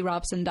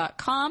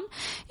 chelsearobson.com. You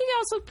can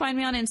also find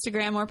me on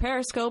Instagram or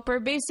Periscope,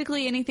 or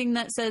basically anything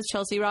that says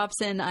Chelsea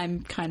Robson.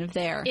 I'm kind of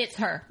there. It's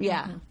her.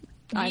 Yeah.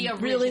 I'm The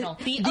really original.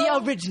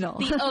 the original.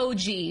 The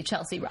OG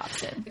Chelsea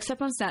Robson.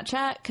 Except on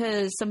Snapchat,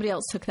 because somebody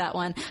else took that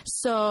one.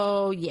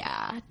 So,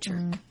 yeah,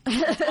 jerk.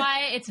 That's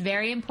why it's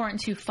very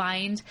important to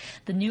find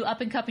the new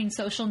up-and-coming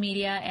social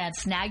media and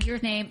snag your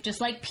name,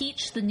 just like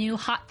Peach, the new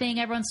hot thing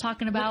everyone's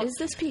talking about. What is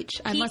this Peach?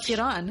 I must get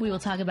on. We will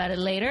talk about it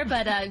later,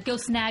 but go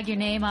snag your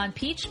name on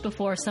Peach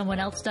before someone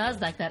else does,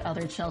 like that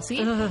other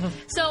Chelsea.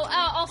 So,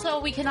 also,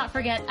 we cannot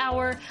forget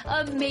our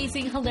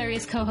amazing,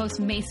 hilarious co-host,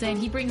 Mason.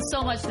 He brings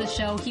so much to the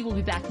show. He will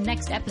be back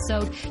next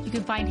episode. You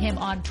can find him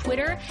on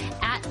Twitter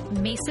at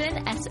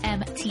Mason,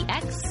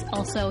 SMTX.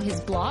 Also, his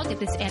blog at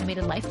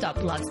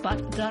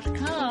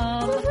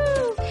thisanimatedlife.blogspot.com.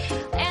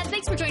 And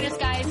thanks for joining us,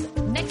 guys.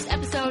 Next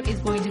episode is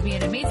going to be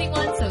an amazing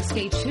one, so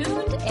stay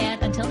tuned.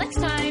 And until next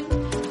time,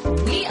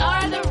 we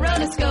are the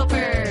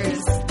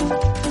Rotoscopers.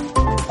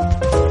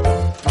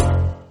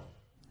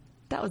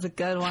 That was a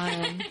good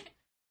one.